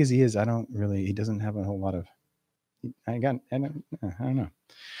 As big as he is, he doesn't have a whole lot of, I don't know.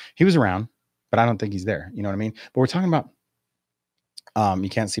 He was around, but I don't think he's there. You know what I mean? But we're talking about, you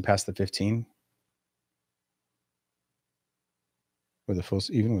can't see past the 15 with a full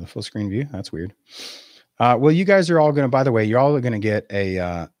screen view. That's weird. Well, you guys are all going to, by the way, you're all going to get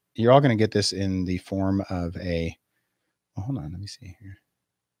this in the form of a, well, hold on. Let me see here.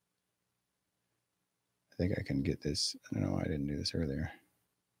 I think I can get this. I don't know why I didn't do this earlier.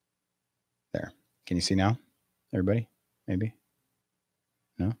 There. Can you see now? Everybody? Maybe?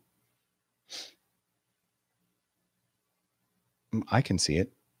 No? I can see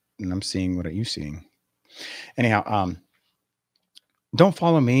it, and I'm seeing what are you seeing. Anyhow, don't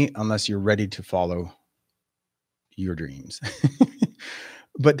follow me unless you're ready to follow your dreams.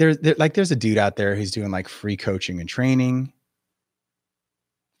 But there's a dude out there who's doing like free coaching and training.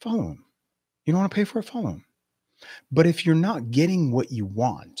 Follow him. You don't want to pay for it, follow him. But if you're not getting what you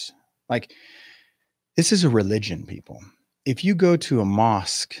want, like this is a religion, people. If you go to a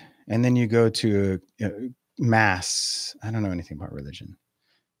mosque and then you go to a mass, I don't know anything about religion,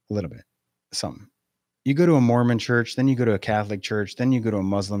 a little bit, something. You go to a Mormon church, then you go to a Catholic church, then you go to a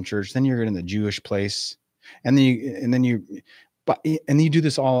Muslim church, then you're in the Jewish place, and then you do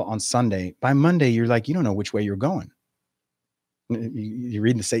this all on Sunday. By Monday, you're like, you don't know which way you're going. You're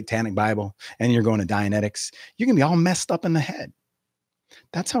reading the Satanic Bible and you're going to Dianetics. You're going to be all messed up in the head.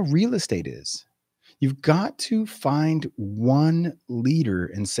 That's how real estate is. You've got to find one leader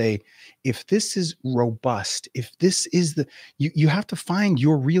and say, if this is robust, if this is you have to find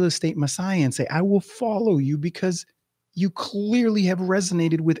your real estate messiah and say, I will follow you because you clearly have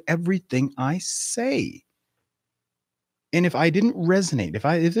resonated with everything I say. And if I didn't resonate, if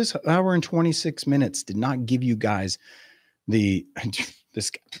this hour and 26 minutes did not give you guys this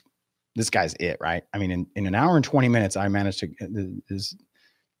guy's it, right? I mean, in an hour and 20 minutes, I managed to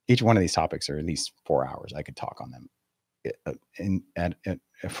each one of these topics are at least 4 hours. I could talk on them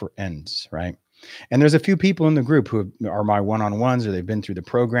for ends, right? And there's a few people in the group who are my one-on-ones or they've been through the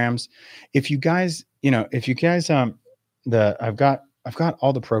programs. If you guys, I've got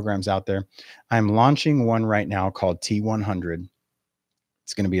all the programs out there. I'm launching one right now called T100.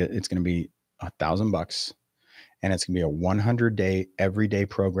 It's going to be $1,000. And it's going to be a 100-day, everyday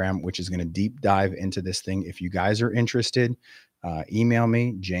program, which is going to deep dive into this thing. If you guys are interested, email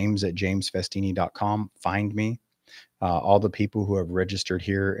me, james@jamesfestini.com. Find me. All the people who have registered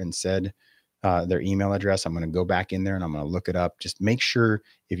here and said their email address, I'm going to go back in there and I'm going to look it up. Just make sure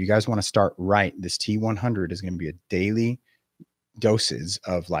if you guys want to start right, this T100 is going to be a daily doses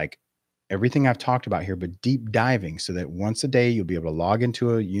of like everything I've talked about here, but deep diving so that once a day, you'll be able to log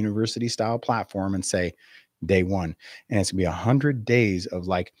into a university style platform and say, day one. And it's gonna be 100 days of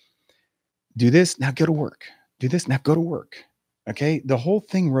like, do this, now go to work. Do this, now go to work. Okay. The whole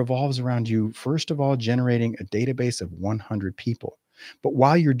thing revolves around you, first of all, generating a database of 100 people. But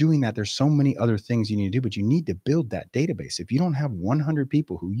while you're doing that, there's so many other things you need to do, but you need to build that database. If you don't have 100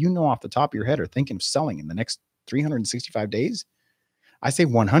 people who you know off the top of your head are thinking of selling in the next 365 days, I say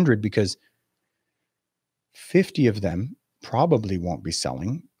 100 because 50 of them probably won't be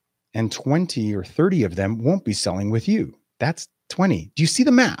selling. And 20 or 30 of them won't be selling with you. That's 20. Do you see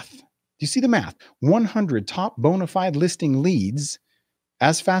the math? Do you see the math? 100 top bona fide listing leads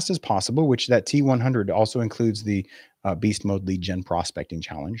as fast as possible, which that T100 also includes the Beast Mode Lead Gen Prospecting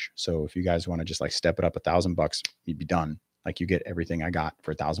Challenge. So if you guys want to just like step it up $1,000, you'd be done. Like you get everything I got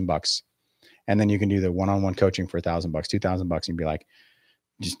for $1,000. And then you can do the one-on-one coaching for $1,000, $2,000, and be like,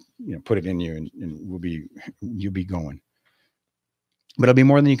 just put it in you and you'll be going. But it'll be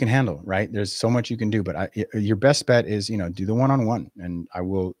more than you can handle, right? There's so much you can do, but your best bet is, do the one-on-one and I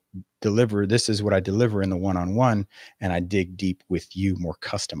will deliver. This is what I deliver in the one-on-one and I dig deep with you, more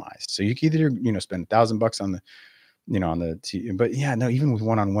customized. So you can either, spend $1,000 on the, but yeah, no, even with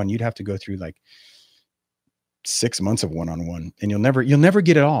one-on-one, you'd have to go through like 6 months of one-on-one and you'll never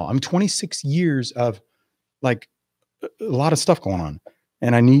get it all. I'm 26 years of like a lot of stuff going on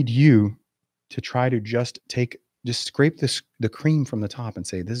and I need you to try to just scrape the cream from the top and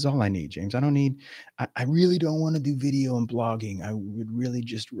say, this is all I need, James. I really don't want to do video and blogging. I would really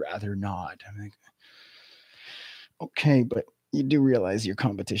just rather not. I'm like, okay, but you do realize your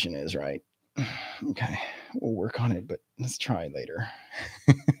competition is right. Okay, we'll work on it, but let's try later.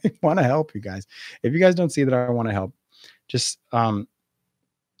 I want to help you guys. If you guys don't see that I want to help, just,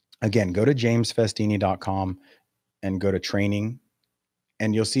 again, go to jamesfestini.com and go to training.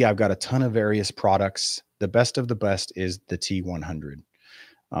 And you'll see I've got a ton of various products. The best of the best is the T100.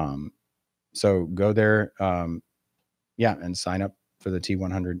 So go there, and sign up for the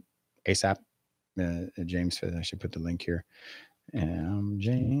T100 ASAP. James, I should put the link here.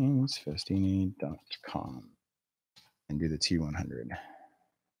 jamesfestini.com and do the T100. And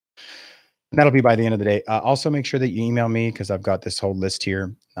that'll be by the end of the day. Also, make sure that you email me because I've got this whole list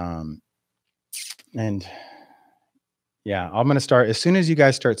here. Yeah, I'm going to start as soon as you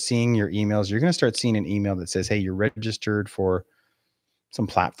guys start seeing your emails, you're going to start seeing an email that says, hey, you're registered for some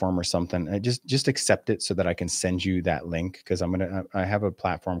platform or something. Just accept it so that I can send you that link because I have a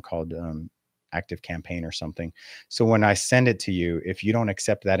platform called Active Campaign or something. So when I send it to you, if you don't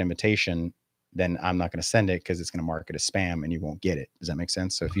accept that invitation, then I'm not going to send it because it's going to mark it as spam and you won't get it. Does that make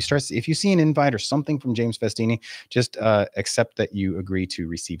sense? So if you see an invite or something from James Festini, just accept that you agree to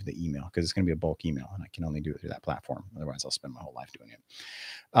receive the email, because it's going to be a bulk email and I can only do it through that platform. Otherwise I'll spend my whole life doing it.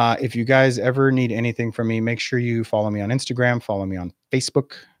 If you guys ever need anything from me, make sure you follow me on Instagram, follow me on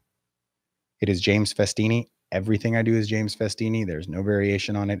Facebook. It is James Festini. Everything I do is James Festini. There's no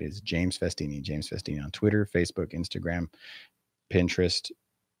variation on it. It's James Festini. James Festini on Twitter, Facebook, Instagram, Pinterest.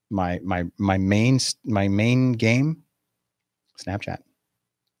 My main game, Snapchat.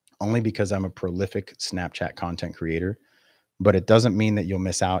 Only because I'm a prolific Snapchat content creator, but it doesn't mean that you'll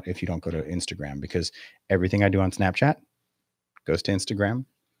miss out if you don't go to Instagram, because everything I do on Snapchat goes to Instagram,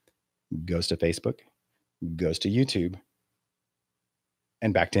 goes to Facebook, goes to YouTube,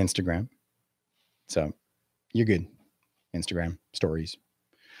 and back to Instagram. So you're good. Instagram stories,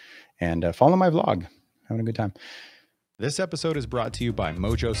 and follow my vlog. Having a good time. This episode is brought to you by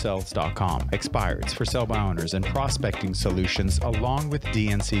MojoSells.com. Expireds for sell by owners and prospecting solutions along with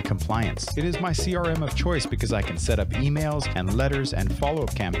DNC compliance. It is my CRM of choice because I can set up emails and letters and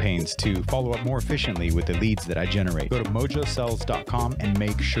follow-up campaigns to follow up more efficiently with the leads that I generate. Go to MojoSells.com and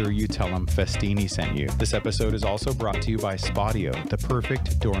make sure you tell them Festini sent you. This episode is also brought to you by Spodio, the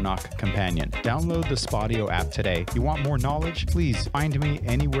perfect door knock companion. Download the Spodio app today. You want more knowledge? Please find me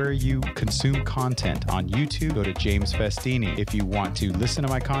anywhere you consume content. On YouTube, go to James Festini. If you want to listen to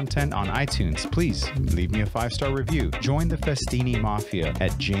my content on iTunes, please leave me a 5-star review. Join the Festini Mafia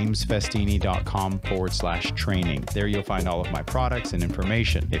at jamesfestini.com/training. There you'll find all of my products and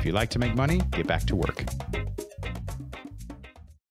information. If you like to make money, get back to work.